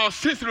being all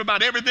sensitive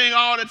about everything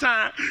all the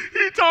time.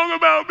 He talking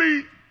about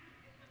me.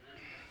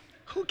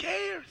 Who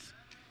cares?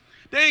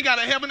 They ain't got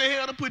a heaven and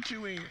hell to put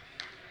you in.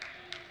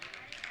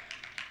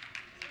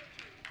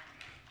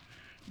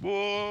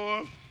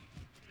 Boy.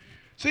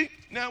 See,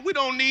 now we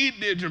don't need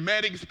the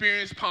dramatic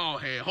experience Paul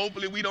had.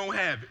 Hopefully we don't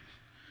have it.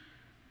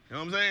 You know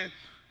what I'm saying?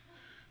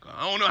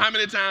 I don't know how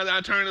many times I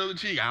turn the other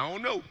cheek. I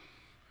don't know.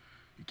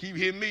 You keep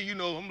hitting me, you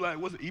know, I'm like,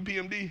 what's it,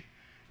 EPMD?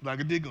 Like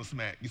a dick gonna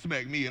smack. You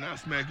smack me and I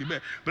smack you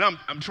back. But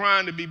I'm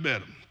trying to be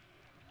better.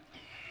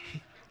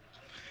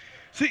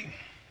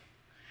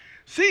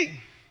 See,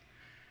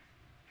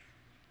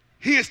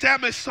 he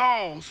established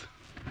Saul's.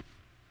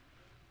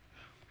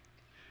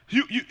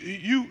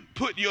 You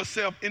put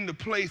yourself in the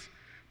place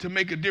to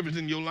make a difference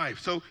in your life.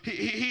 So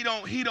he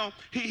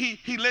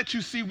let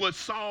you see what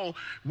Saul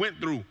went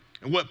through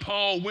and what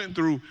Paul went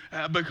through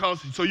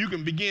because so you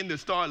can begin to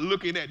start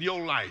looking at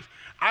your life.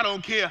 I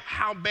don't care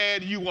how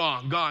bad you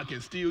are, God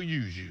can still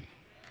use you.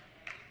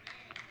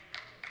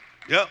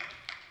 Yep.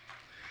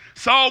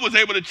 Saul was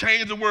able to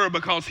change the world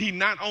because he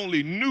not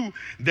only knew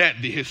that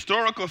the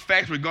historical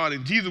facts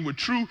regarding Jesus were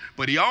true,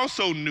 but he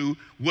also knew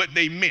what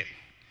they meant.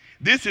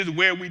 This is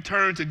where we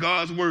turn to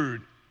God's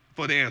word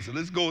for the answer.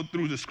 Let's go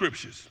through the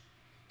scriptures.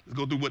 Let's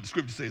go through what the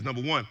scripture says.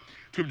 Number one,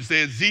 scripture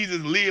says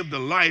Jesus lived the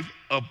life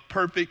of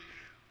perfect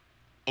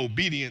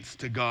obedience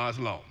to God's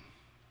law.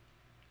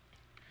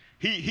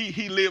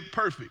 He lived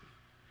perfect.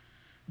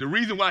 The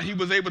reason why he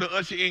was able to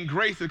usher in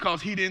grace is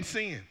because he didn't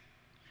sin.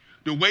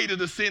 The weight of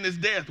the sin is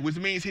death, which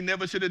means he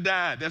never should have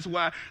died. That's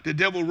why the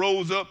devil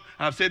rose up,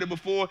 I've said it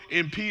before,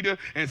 in Peter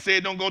and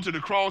said, don't go to the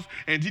cross.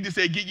 And Jesus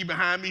said, get you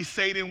behind me,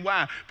 Satan.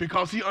 Why?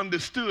 Because he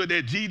understood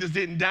that Jesus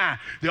didn't die.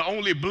 The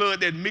only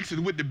blood that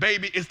mixes with the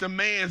baby is the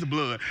man's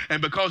blood.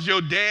 And because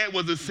your dad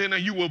was a sinner,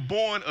 you were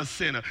born a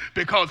sinner.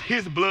 Because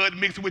his blood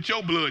mixed with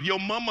your blood. Your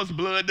mama's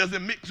blood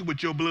doesn't mix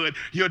with your blood.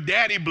 Your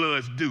daddy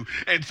bloods do.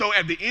 And so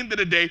at the end of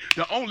the day,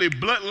 the only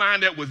bloodline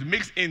that was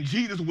mixed in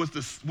Jesus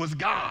was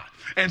God.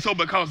 And so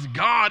because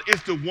God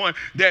is the one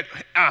that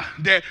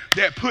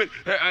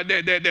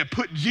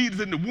put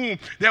Jesus in the womb,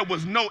 there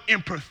was no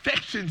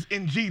imperfections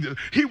in Jesus.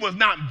 He was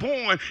not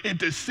born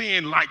into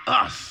sin like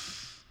us.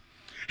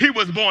 He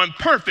was born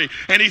perfect,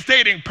 and he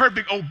stayed in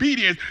perfect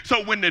obedience.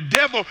 So when the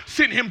devil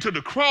sent him to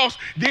the cross,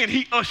 then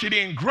he ushered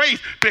in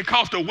grace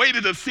because the weight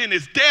of sin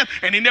is death,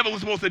 and he never was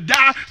supposed to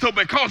die. So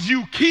because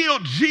you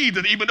killed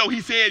Jesus, even though he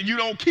said, you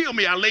don't kill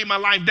me, I lay my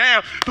life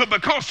down, but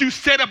because you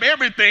set up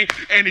everything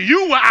and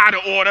you were out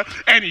of order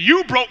and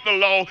you broke the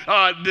law,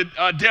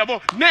 devil,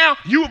 now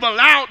you've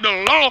allowed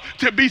the law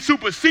to be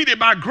superseded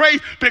by grace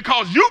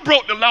because you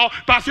broke the law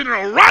by sending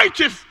a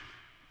righteous,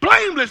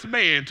 blameless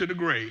man to the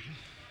grave.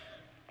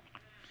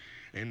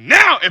 And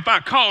now if I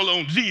call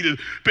on Jesus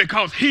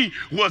because he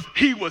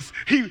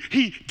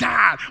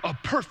died a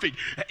perfect,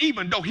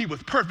 even though he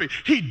was perfect,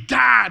 he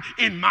died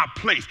in my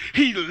place.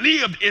 He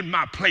lived in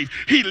my place.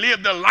 He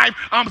lived the life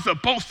I'm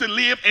supposed to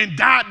live and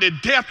died the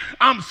death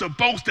I'm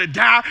supposed to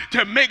die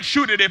to make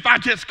sure that if I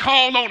just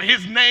call on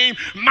his name,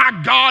 my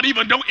God,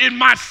 even though in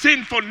my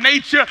sinful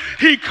nature,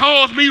 he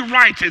calls me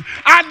righteous.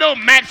 I know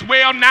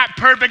Maxwell not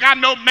perfect. I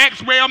know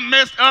Maxwell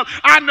messed up.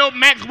 I know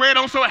Maxwell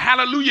don't say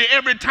hallelujah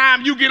every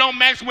time you get on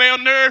Maxwell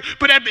nerve,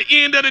 but at the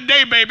end of the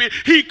day, baby,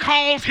 he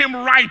calls him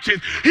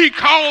righteous. He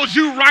calls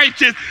you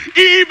righteous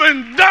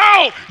even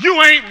though you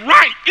ain't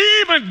right,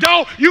 even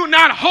though you're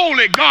not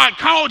holy. God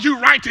called you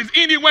righteous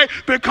anyway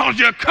because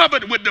you're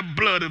covered with the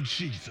blood of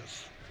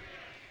Jesus.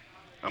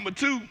 Number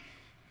two,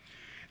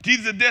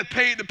 Jesus' death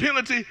paid the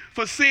penalty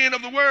for sin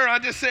of the world. I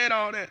just said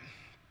all that.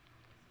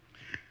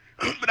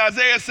 But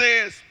Isaiah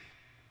says,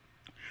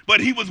 but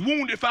he was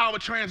wounded for our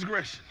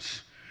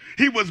transgressions.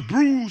 He was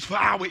bruised for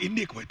our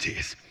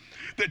iniquities.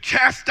 The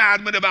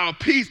chastisement of our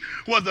peace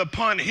was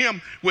upon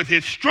him. With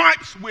his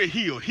stripes we're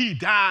healed. He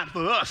died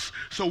for us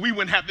so we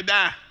wouldn't have to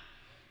die.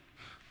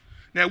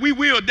 Now we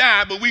will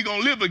die, but we're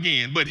going to live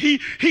again. But he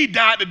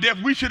died the death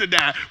we should have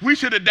died. We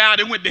should have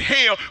died and went to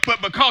hell,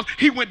 but because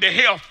he went to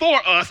hell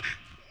for us,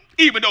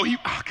 even though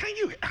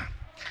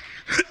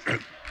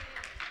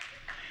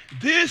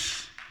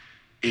this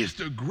is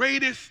the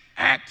greatest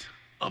act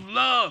of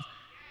love.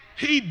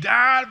 He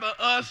died for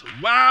us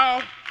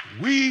while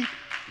we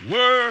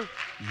were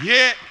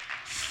yet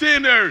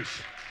sinners.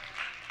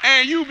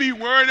 And you be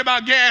worried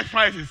about gas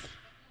prices.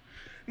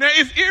 Now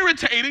it's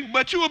irritating,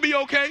 but you will be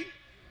okay.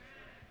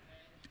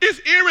 It's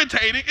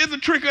irritating. It's a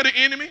trick of the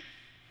enemy.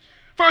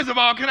 First of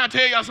all, can I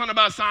tell y'all something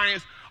about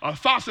science? A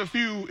fossil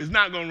fuel is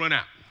not going to run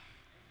out.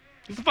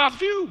 It's a fossil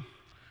fuel.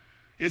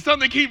 If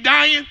something keep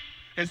dying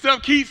and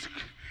stuff keep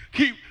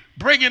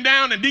breaking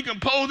down and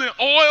decomposing,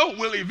 oil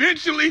will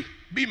eventually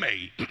be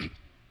made.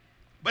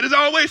 But it's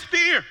always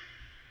fear.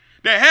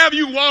 They have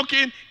you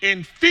walking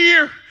in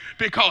fear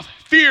because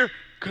fear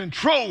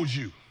controls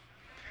you.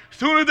 As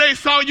soon as they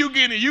saw you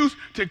getting used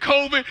to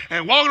COVID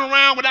and walking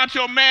around without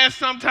your mask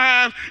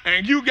sometimes,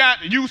 and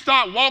you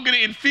start walking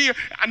in fear,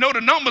 I know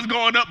the numbers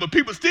going up, but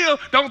people still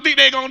don't think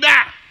they're going to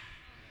die.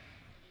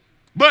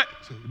 But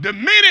the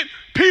minute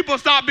people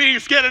start being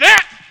scared of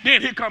that,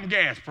 then here come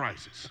gas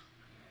prices.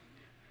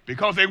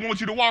 Because they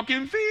want you to walk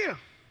in fear.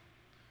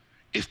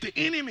 It's the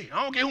enemy.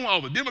 I don't care who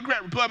over,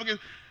 Democrat, Republican,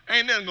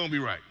 ain't nothing going to be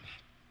right.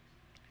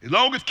 As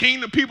long as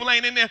kingdom people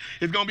ain't in there,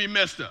 it's going to be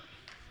messed up.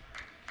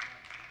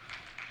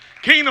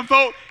 Kingdom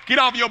folk, get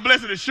off your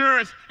blessed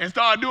assurance and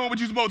start doing what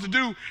you're supposed to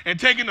do and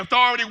taking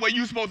authority where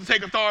you're supposed to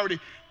take authority.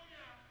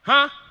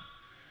 Huh?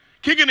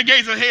 Kicking the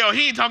gates of hell,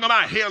 he ain't talking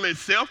about hell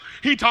itself.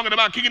 He talking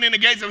about kicking in the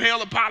gates of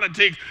hell of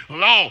politics,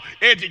 law,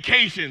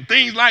 education,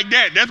 things like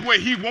that. That's where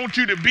he wants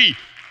you to be.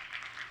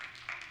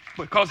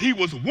 Because he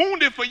was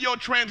wounded for your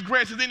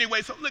transgressions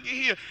anyway. So look at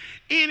here.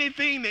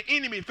 Anything the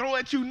enemy throw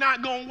at you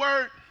not going to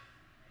work.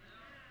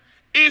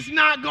 It's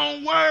not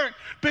going to work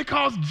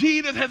because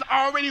Jesus has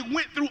already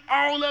went through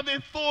all of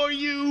it for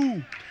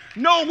you.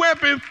 No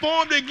weapon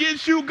formed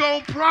against you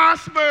going to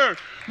prosper.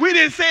 We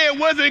didn't say it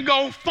wasn't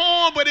going to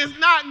form, but it's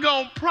not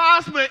going to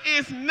prosper.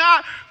 It's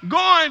not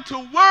going to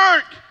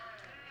work.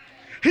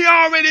 He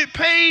already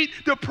paid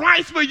the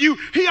price for you.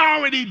 He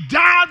already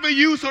died for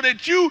you so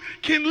that you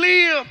can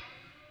live.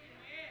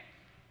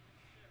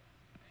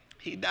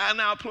 He died in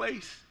our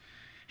place.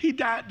 He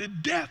died the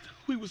death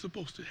we were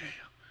supposed to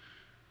have.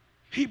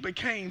 He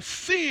became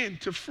sin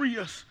to free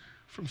us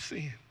from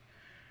sin.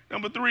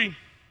 Number 3,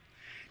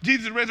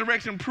 Jesus'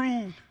 resurrection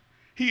proved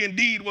he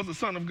indeed was the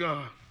Son of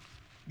God.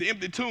 The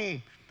empty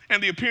tomb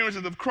and the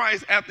appearances of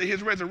Christ after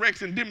his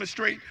resurrection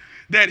demonstrate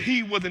that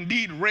he was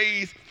indeed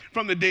raised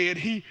from the dead.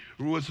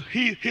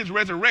 His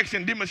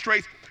resurrection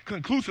demonstrates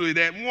conclusively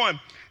that 1,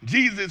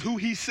 Jesus is who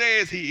he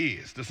says he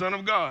is, the Son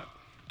of God.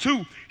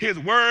 2, his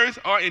words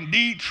are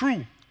indeed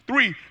true.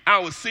 3,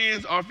 our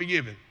sins are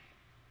forgiven.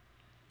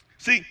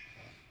 See,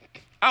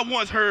 I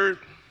once heard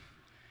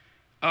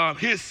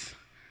his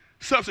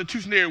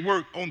substitutionary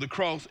work on the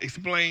cross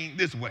explained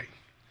this way.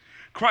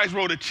 Christ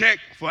wrote a check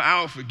for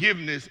our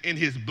forgiveness in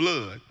his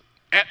blood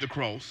at the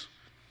cross,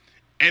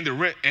 and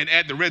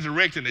at the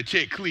resurrection, the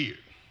check cleared.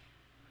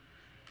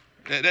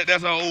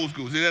 That's our old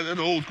school. See, that's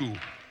old school.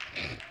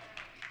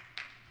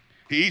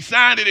 He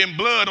signed it in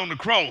blood on the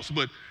cross,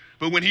 but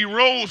when he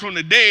rose from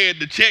the dead,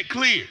 the check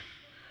cleared.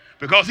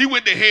 Because he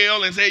went to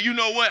hell and said, you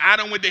know what? I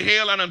done went to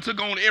hell and I took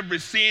on every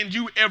sin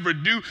you ever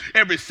do,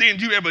 every sin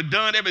you ever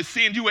done, every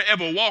sin you would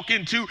ever walk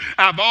into.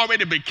 I've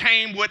already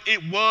became what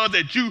it was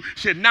that you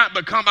should not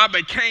become. I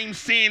became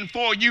sin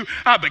for you.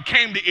 I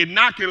became the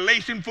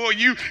inoculation for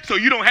you. So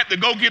you don't have to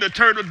go get a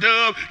turtle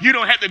dove. You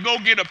don't have to go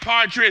get a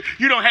partridge.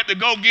 You don't have to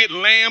go get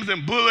lambs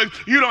and bullocks.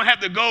 You don't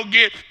have to go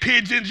get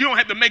pigeons. You don't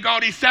have to make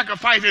all these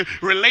sacrifices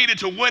related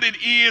to what it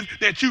is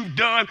that you've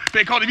done.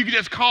 Because if you can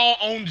just call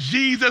on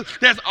Jesus,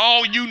 that's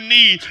all you need.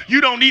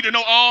 You don't need to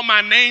know all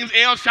my names,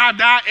 El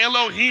Shaddai,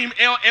 Elohim,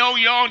 El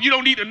Elyon. You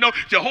don't need to know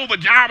Jehovah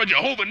Jireh,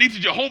 Jehovah Nissi,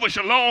 Jehovah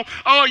Shalom.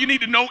 All you need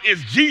to know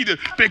is Jesus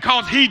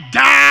because he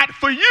died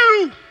for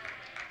you.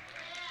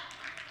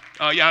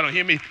 Oh, y'all don't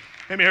hear me?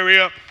 Let me hurry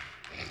up.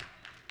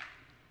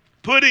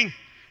 Putting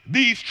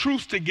these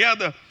truths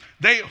together,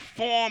 they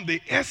form the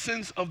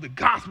essence of the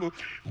gospel,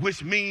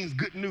 which means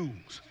good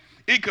news.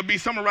 It could be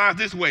summarized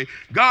this way.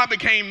 God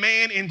became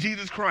man in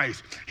Jesus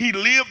Christ. He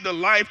lived the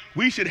life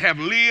we should have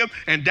lived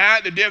and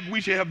died the death we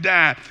should have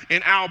died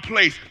in our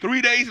place. 3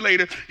 days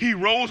later, he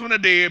rose from the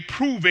dead,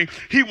 proving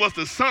he was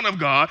the Son of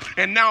God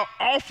and now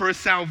offers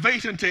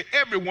salvation to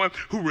everyone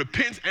who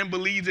repents and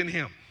believes in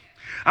him.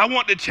 I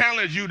want to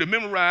challenge you to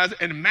memorize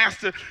and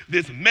master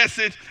this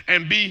message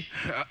and be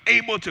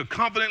able to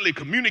confidently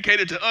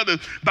communicate it to others.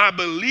 By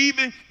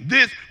believing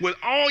this with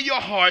all your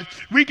heart,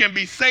 we can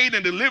be saved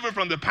and delivered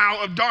from the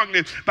power of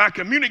darkness. By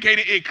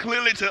communicating it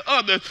clearly to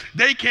others,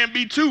 they can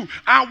be too.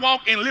 I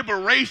walk in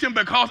liberation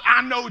because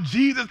I know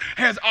Jesus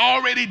has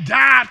already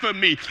died for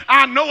me.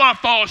 I know I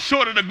fall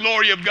short of the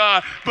glory of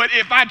God, but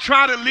if I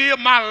try to live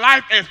my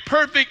life as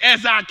perfect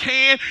as I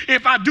can,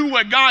 if I do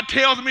what God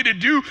tells me to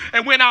do,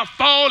 and when I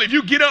fall, if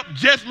you get up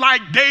just like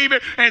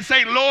David and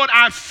say, Lord,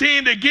 I've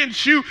sinned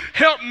against you.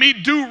 Help me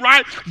do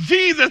right.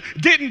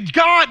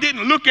 God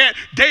didn't look at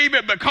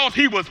David because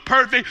he was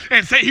perfect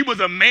and say he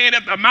was a man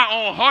after my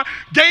own heart.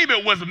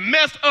 David was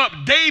messed up.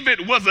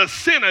 David was a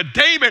sinner.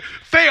 David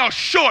fell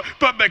short.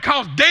 But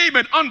because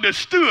David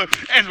understood,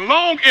 as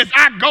long as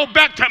I go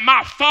back to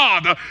my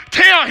father,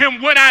 tell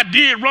him what I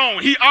did wrong.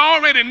 He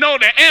already know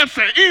the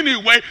answer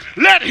anyway.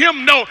 Let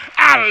him know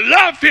I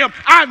love him.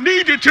 I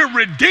need you to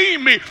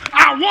redeem me.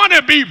 I want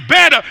to be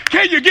better.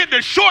 Can you get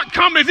the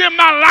shortcomings in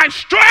my life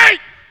straight?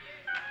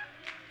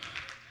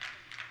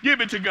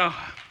 Give it to God.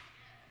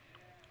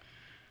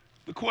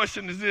 The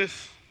question is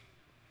this: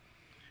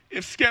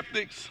 if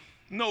skeptics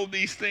know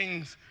these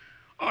things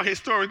are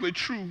historically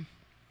true,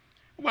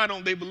 why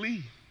don't they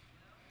believe?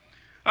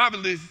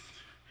 Obviously,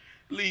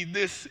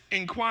 this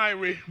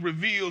inquiry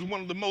reveals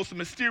one of the most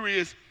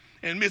mysterious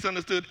and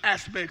misunderstood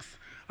aspects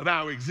of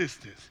our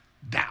existence: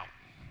 doubt.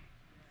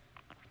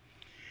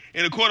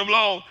 In a court of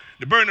law,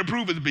 the burden of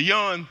proof is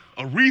beyond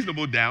a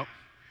reasonable doubt,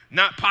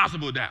 not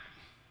possible doubt.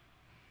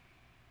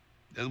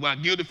 That's why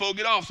guilty folk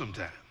get off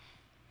sometimes.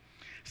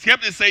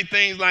 Skeptics say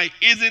things like,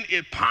 isn't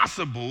it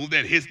possible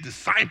that his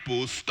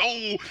disciples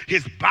stole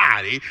his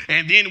body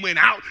and then went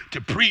out to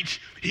preach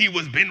he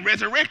was been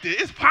resurrected?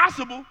 It's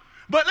possible.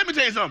 But let me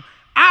tell you something.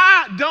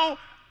 I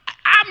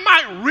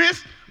might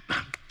risk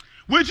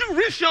Would you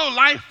risk your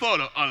life for a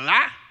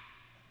lie?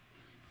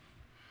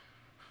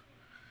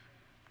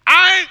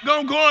 I ain't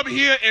going to go up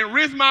here and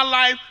risk my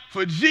life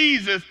for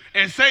Jesus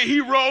and say he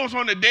rose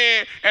from the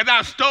dead as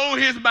I stole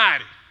his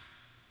body.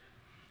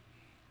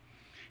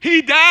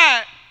 He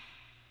died.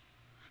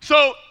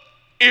 So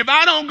if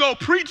I don't go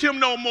preach him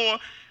no more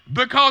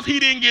because he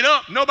didn't get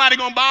up, nobody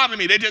going to bother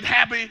me. They're just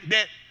happy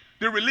that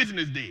the religion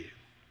is dead.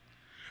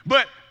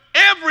 But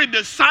every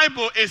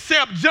disciple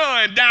except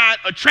John died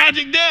a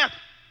tragic death.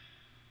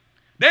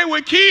 They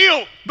were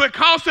killed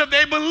because of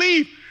their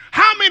belief.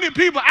 How many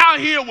people out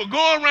here will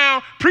go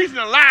around preaching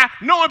a lie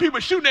knowing people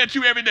shooting at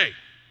you every day?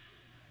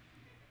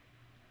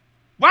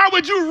 Why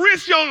would you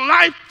risk your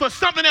life for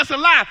something that's a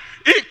lie?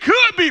 It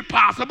could be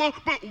possible,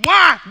 but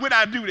why would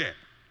I do that?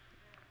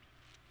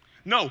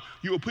 No,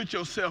 you will put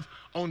yourself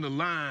on the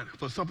line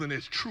for something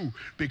that's true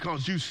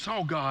because you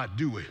saw God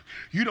do it.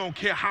 You don't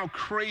care how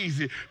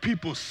crazy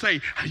people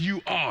say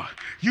you are.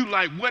 You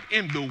like, what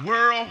in the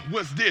world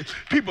was this?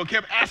 People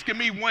kept asking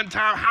me one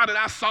time, how did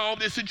I solve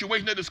this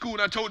situation at the school?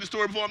 And I told the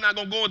story before. I'm not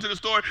going to go into the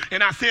story.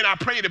 And I said I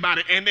prayed about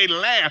it, and they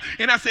laughed.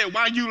 And I said,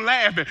 why you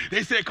laughing?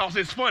 They said, because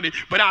it's funny,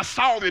 but I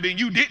solved it and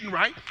you didn't,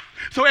 right?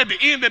 So at the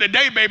end of the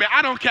day, baby,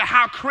 I don't care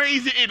how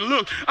crazy it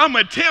looks. I'm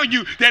going to tell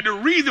you that the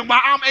reason why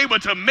I'm able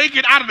to make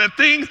it out of the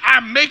things I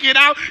make it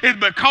out is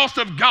because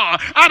of God.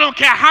 I don't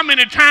care how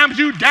many times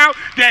you doubt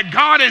that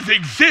God has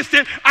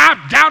existed. I've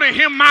doubted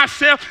him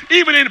myself,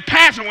 even in the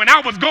past when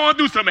I was going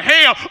through some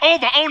hell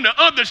over on the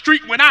other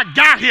street. When I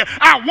got here,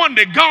 I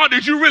wondered, God,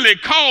 did you really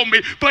call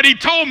me? But he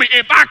told me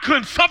if I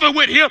couldn't suffer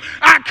with him,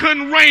 I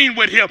couldn't reign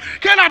with him.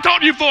 Can I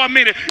talk to you for a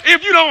minute?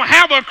 If you don't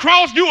have a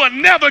cross, you will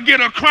never get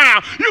a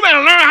crown. You better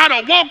learn how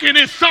to walk in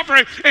his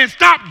suffering and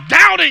stop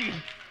doubting.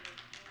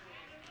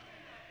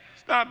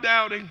 Stop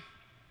doubting.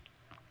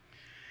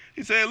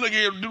 He said, look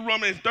here,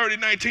 Deuteronomy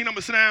 30:19. I'm going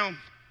to sit down.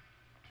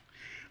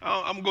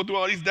 I'm going to go through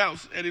all these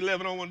doubts at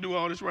 11. I don't want to do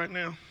all this right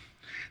now.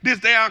 This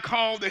day I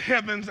call the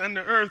heavens and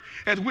the earth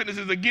as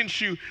witnesses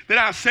against you, that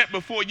I set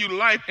before you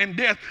life and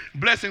death,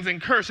 blessings and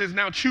curses.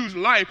 Now choose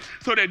life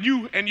so that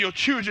you and your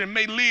children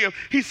may live.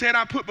 He said,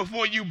 I put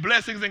before you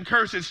blessings and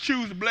curses.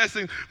 Choose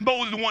blessings.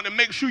 Moses wanted to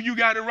make sure you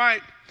got it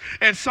right.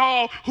 And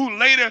Saul, who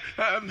later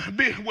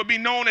would be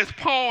known as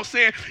Paul,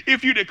 said,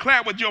 if you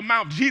declare with your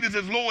mouth Jesus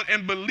is Lord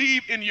and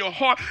believe in your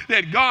heart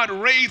that God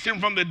raised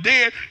him from the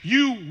dead,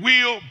 you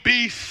will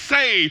be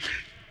saved.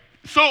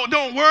 So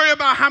don't worry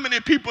about how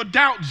many people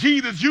doubt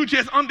Jesus. You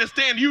just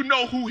understand you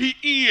know who he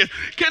is.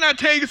 Can I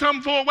tell you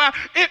something for a while?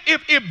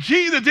 If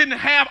Jesus didn't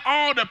have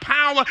all the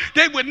power,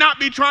 they would not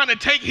be trying to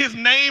take his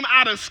name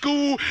out of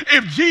school.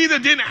 If Jesus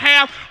didn't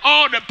have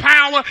all the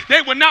power,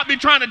 they would not be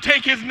trying to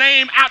take his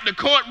name out the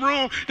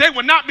courtroom. They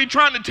would not be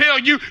trying to tell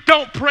you,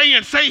 don't pray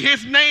and say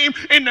his name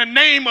in the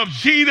name of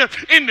Jesus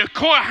in the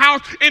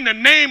courthouse, in the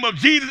name of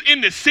Jesus in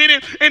the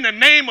Senate, in the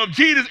name of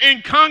Jesus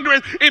in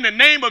Congress, in the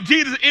name of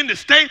Jesus in the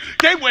state.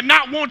 They would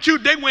not want you,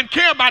 they wouldn't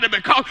care about it,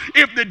 because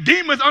if the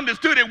demons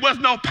understood it was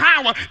no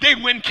power, they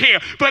wouldn't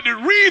care. But the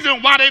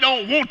reason why they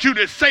don't want you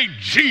to say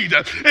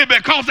Jesus is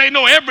because they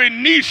know every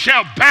knee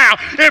shall bow,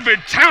 every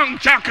tongue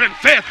shall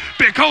confess,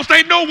 because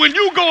they know when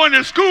you go in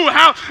the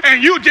schoolhouse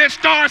and you just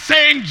start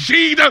saying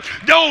Jesus,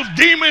 those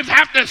demons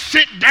have to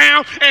sit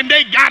down and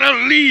they gotta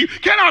leave.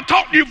 Can I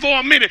talk to you for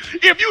a minute?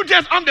 If you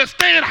just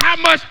understand how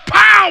much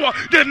power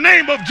the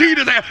name of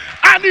Jesus has,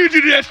 I need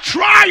you to just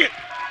try it.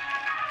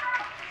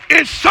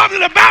 It's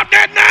something about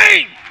that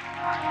name.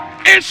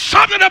 It's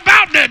something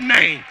about that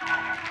name.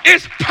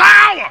 It's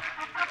power.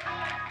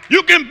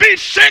 You can be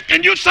sick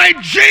and you say,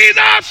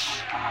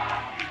 Jesus.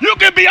 You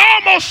can be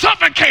almost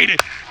suffocated,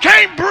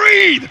 can't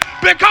breathe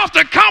because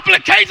the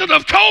complications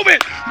of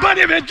COVID. But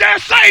if you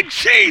just say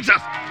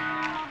Jesus.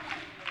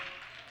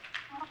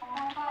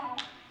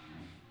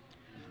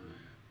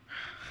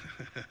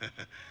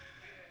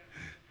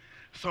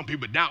 Some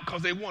people doubt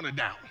because they want to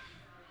doubt.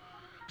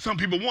 Some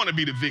people want to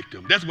be the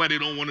victim. That's why they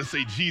don't want to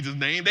say Jesus'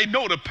 name. They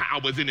know the power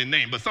is in the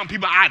name, but some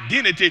people's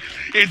identity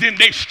is in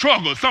their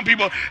struggle. Some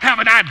people have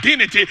an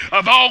identity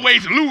of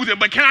always losing.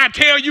 But can I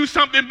tell you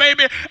something,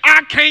 baby?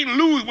 I can't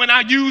lose when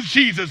I use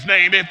Jesus'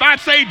 name. If I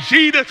say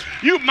Jesus,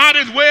 you might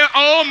as well,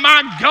 oh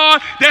my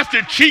God, that's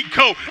the cheat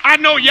code. I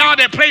know y'all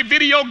that play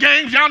video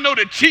games, y'all know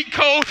the cheat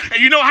code,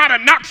 and you know how to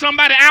knock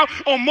somebody out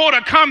on Mortal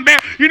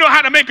Kombat. You know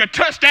how to make a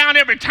touchdown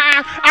every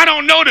time. I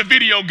don't know the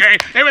video game.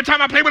 Every time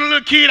I play with a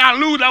little kid, I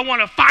lose, I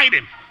want to fight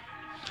him.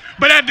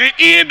 But at the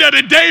end of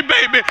the day,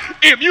 baby,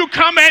 if you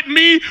come at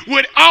me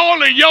with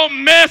all of your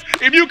mess,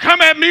 if you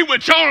come at me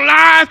with your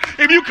lies,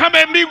 if you come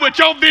at me with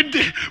your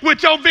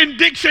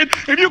vindication,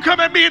 if you come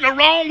at me in the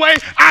wrong way,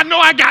 I know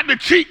I got the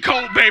cheat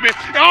code, baby.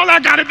 And all I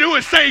got to do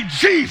is say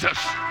Jesus.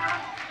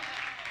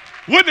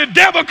 When the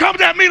devil comes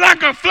at me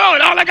like a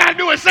flood, all I got to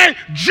do is say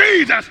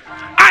Jesus.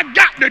 I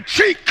got the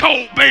cheat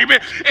code, baby.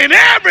 And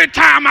every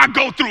time I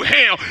go through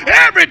hell,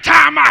 every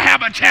time I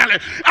have a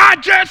challenge, I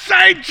just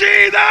say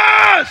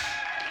Jesus.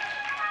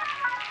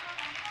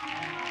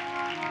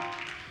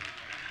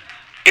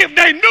 If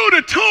they knew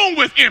the tomb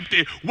was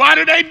empty, why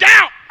do they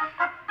doubt?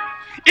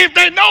 If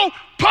they know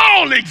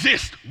Paul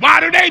exists. Why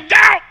do they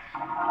doubt?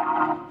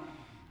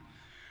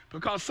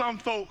 Because some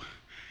folk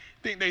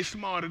think they're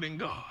smarter than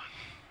God.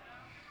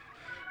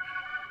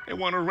 They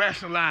want to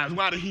rationalize,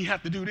 why did he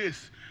have to do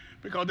this?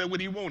 Because that's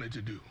what he wanted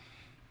to do.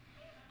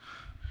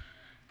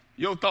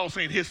 Your thoughts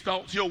ain't his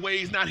thoughts. Your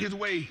ways not his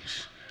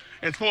ways.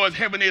 As far as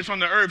heaven is from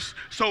the earth,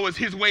 so is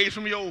his ways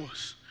from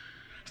yours.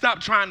 Stop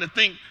trying to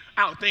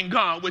outthink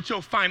God with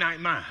your finite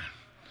mind.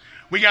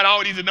 We got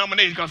all these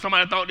denominations because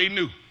somebody thought they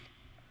knew.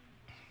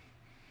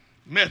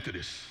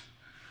 Methodists.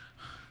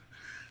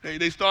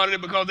 They started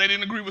it because they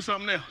didn't agree with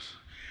something else.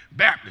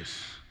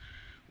 Baptists.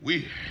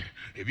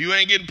 If you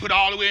ain't getting put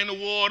all the way in the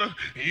water,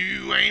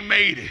 you ain't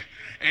made it.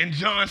 And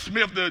John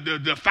Smith,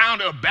 the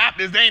founder of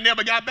Baptists, they ain't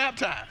never got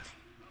baptized.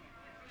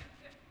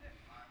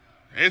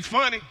 It's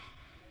funny.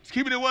 Just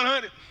keeping it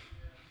 100.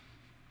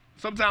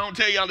 Sometimes I don't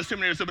tell y'all the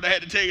seminary stuff, but I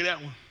had to tell you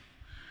that one.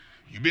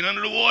 You been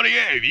under the water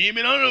yet? If you ain't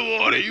been under the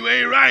water, you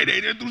ain't right. They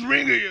just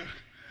sprinkle you.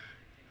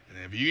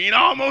 And if you ain't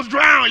almost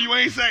drowned, you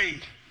ain't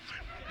saved.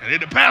 And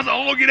if the pastor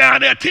hold you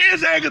down there 10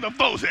 seconds or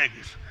 4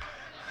 seconds.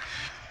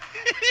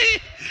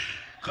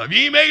 Because if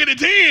you ain't making it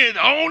 10,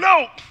 I don't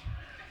know.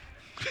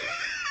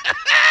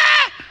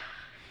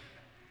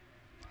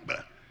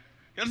 But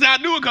you know, I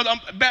do it because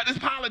I'm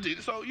Baptist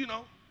politics. So, you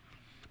know.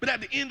 But at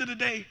the end of the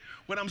day,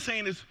 what I'm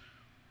saying is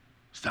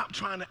stop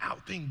trying to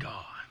outthink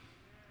God.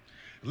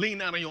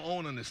 Lean out on your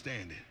own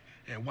understanding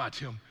and watch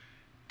him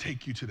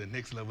take you to the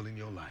next level in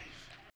your life.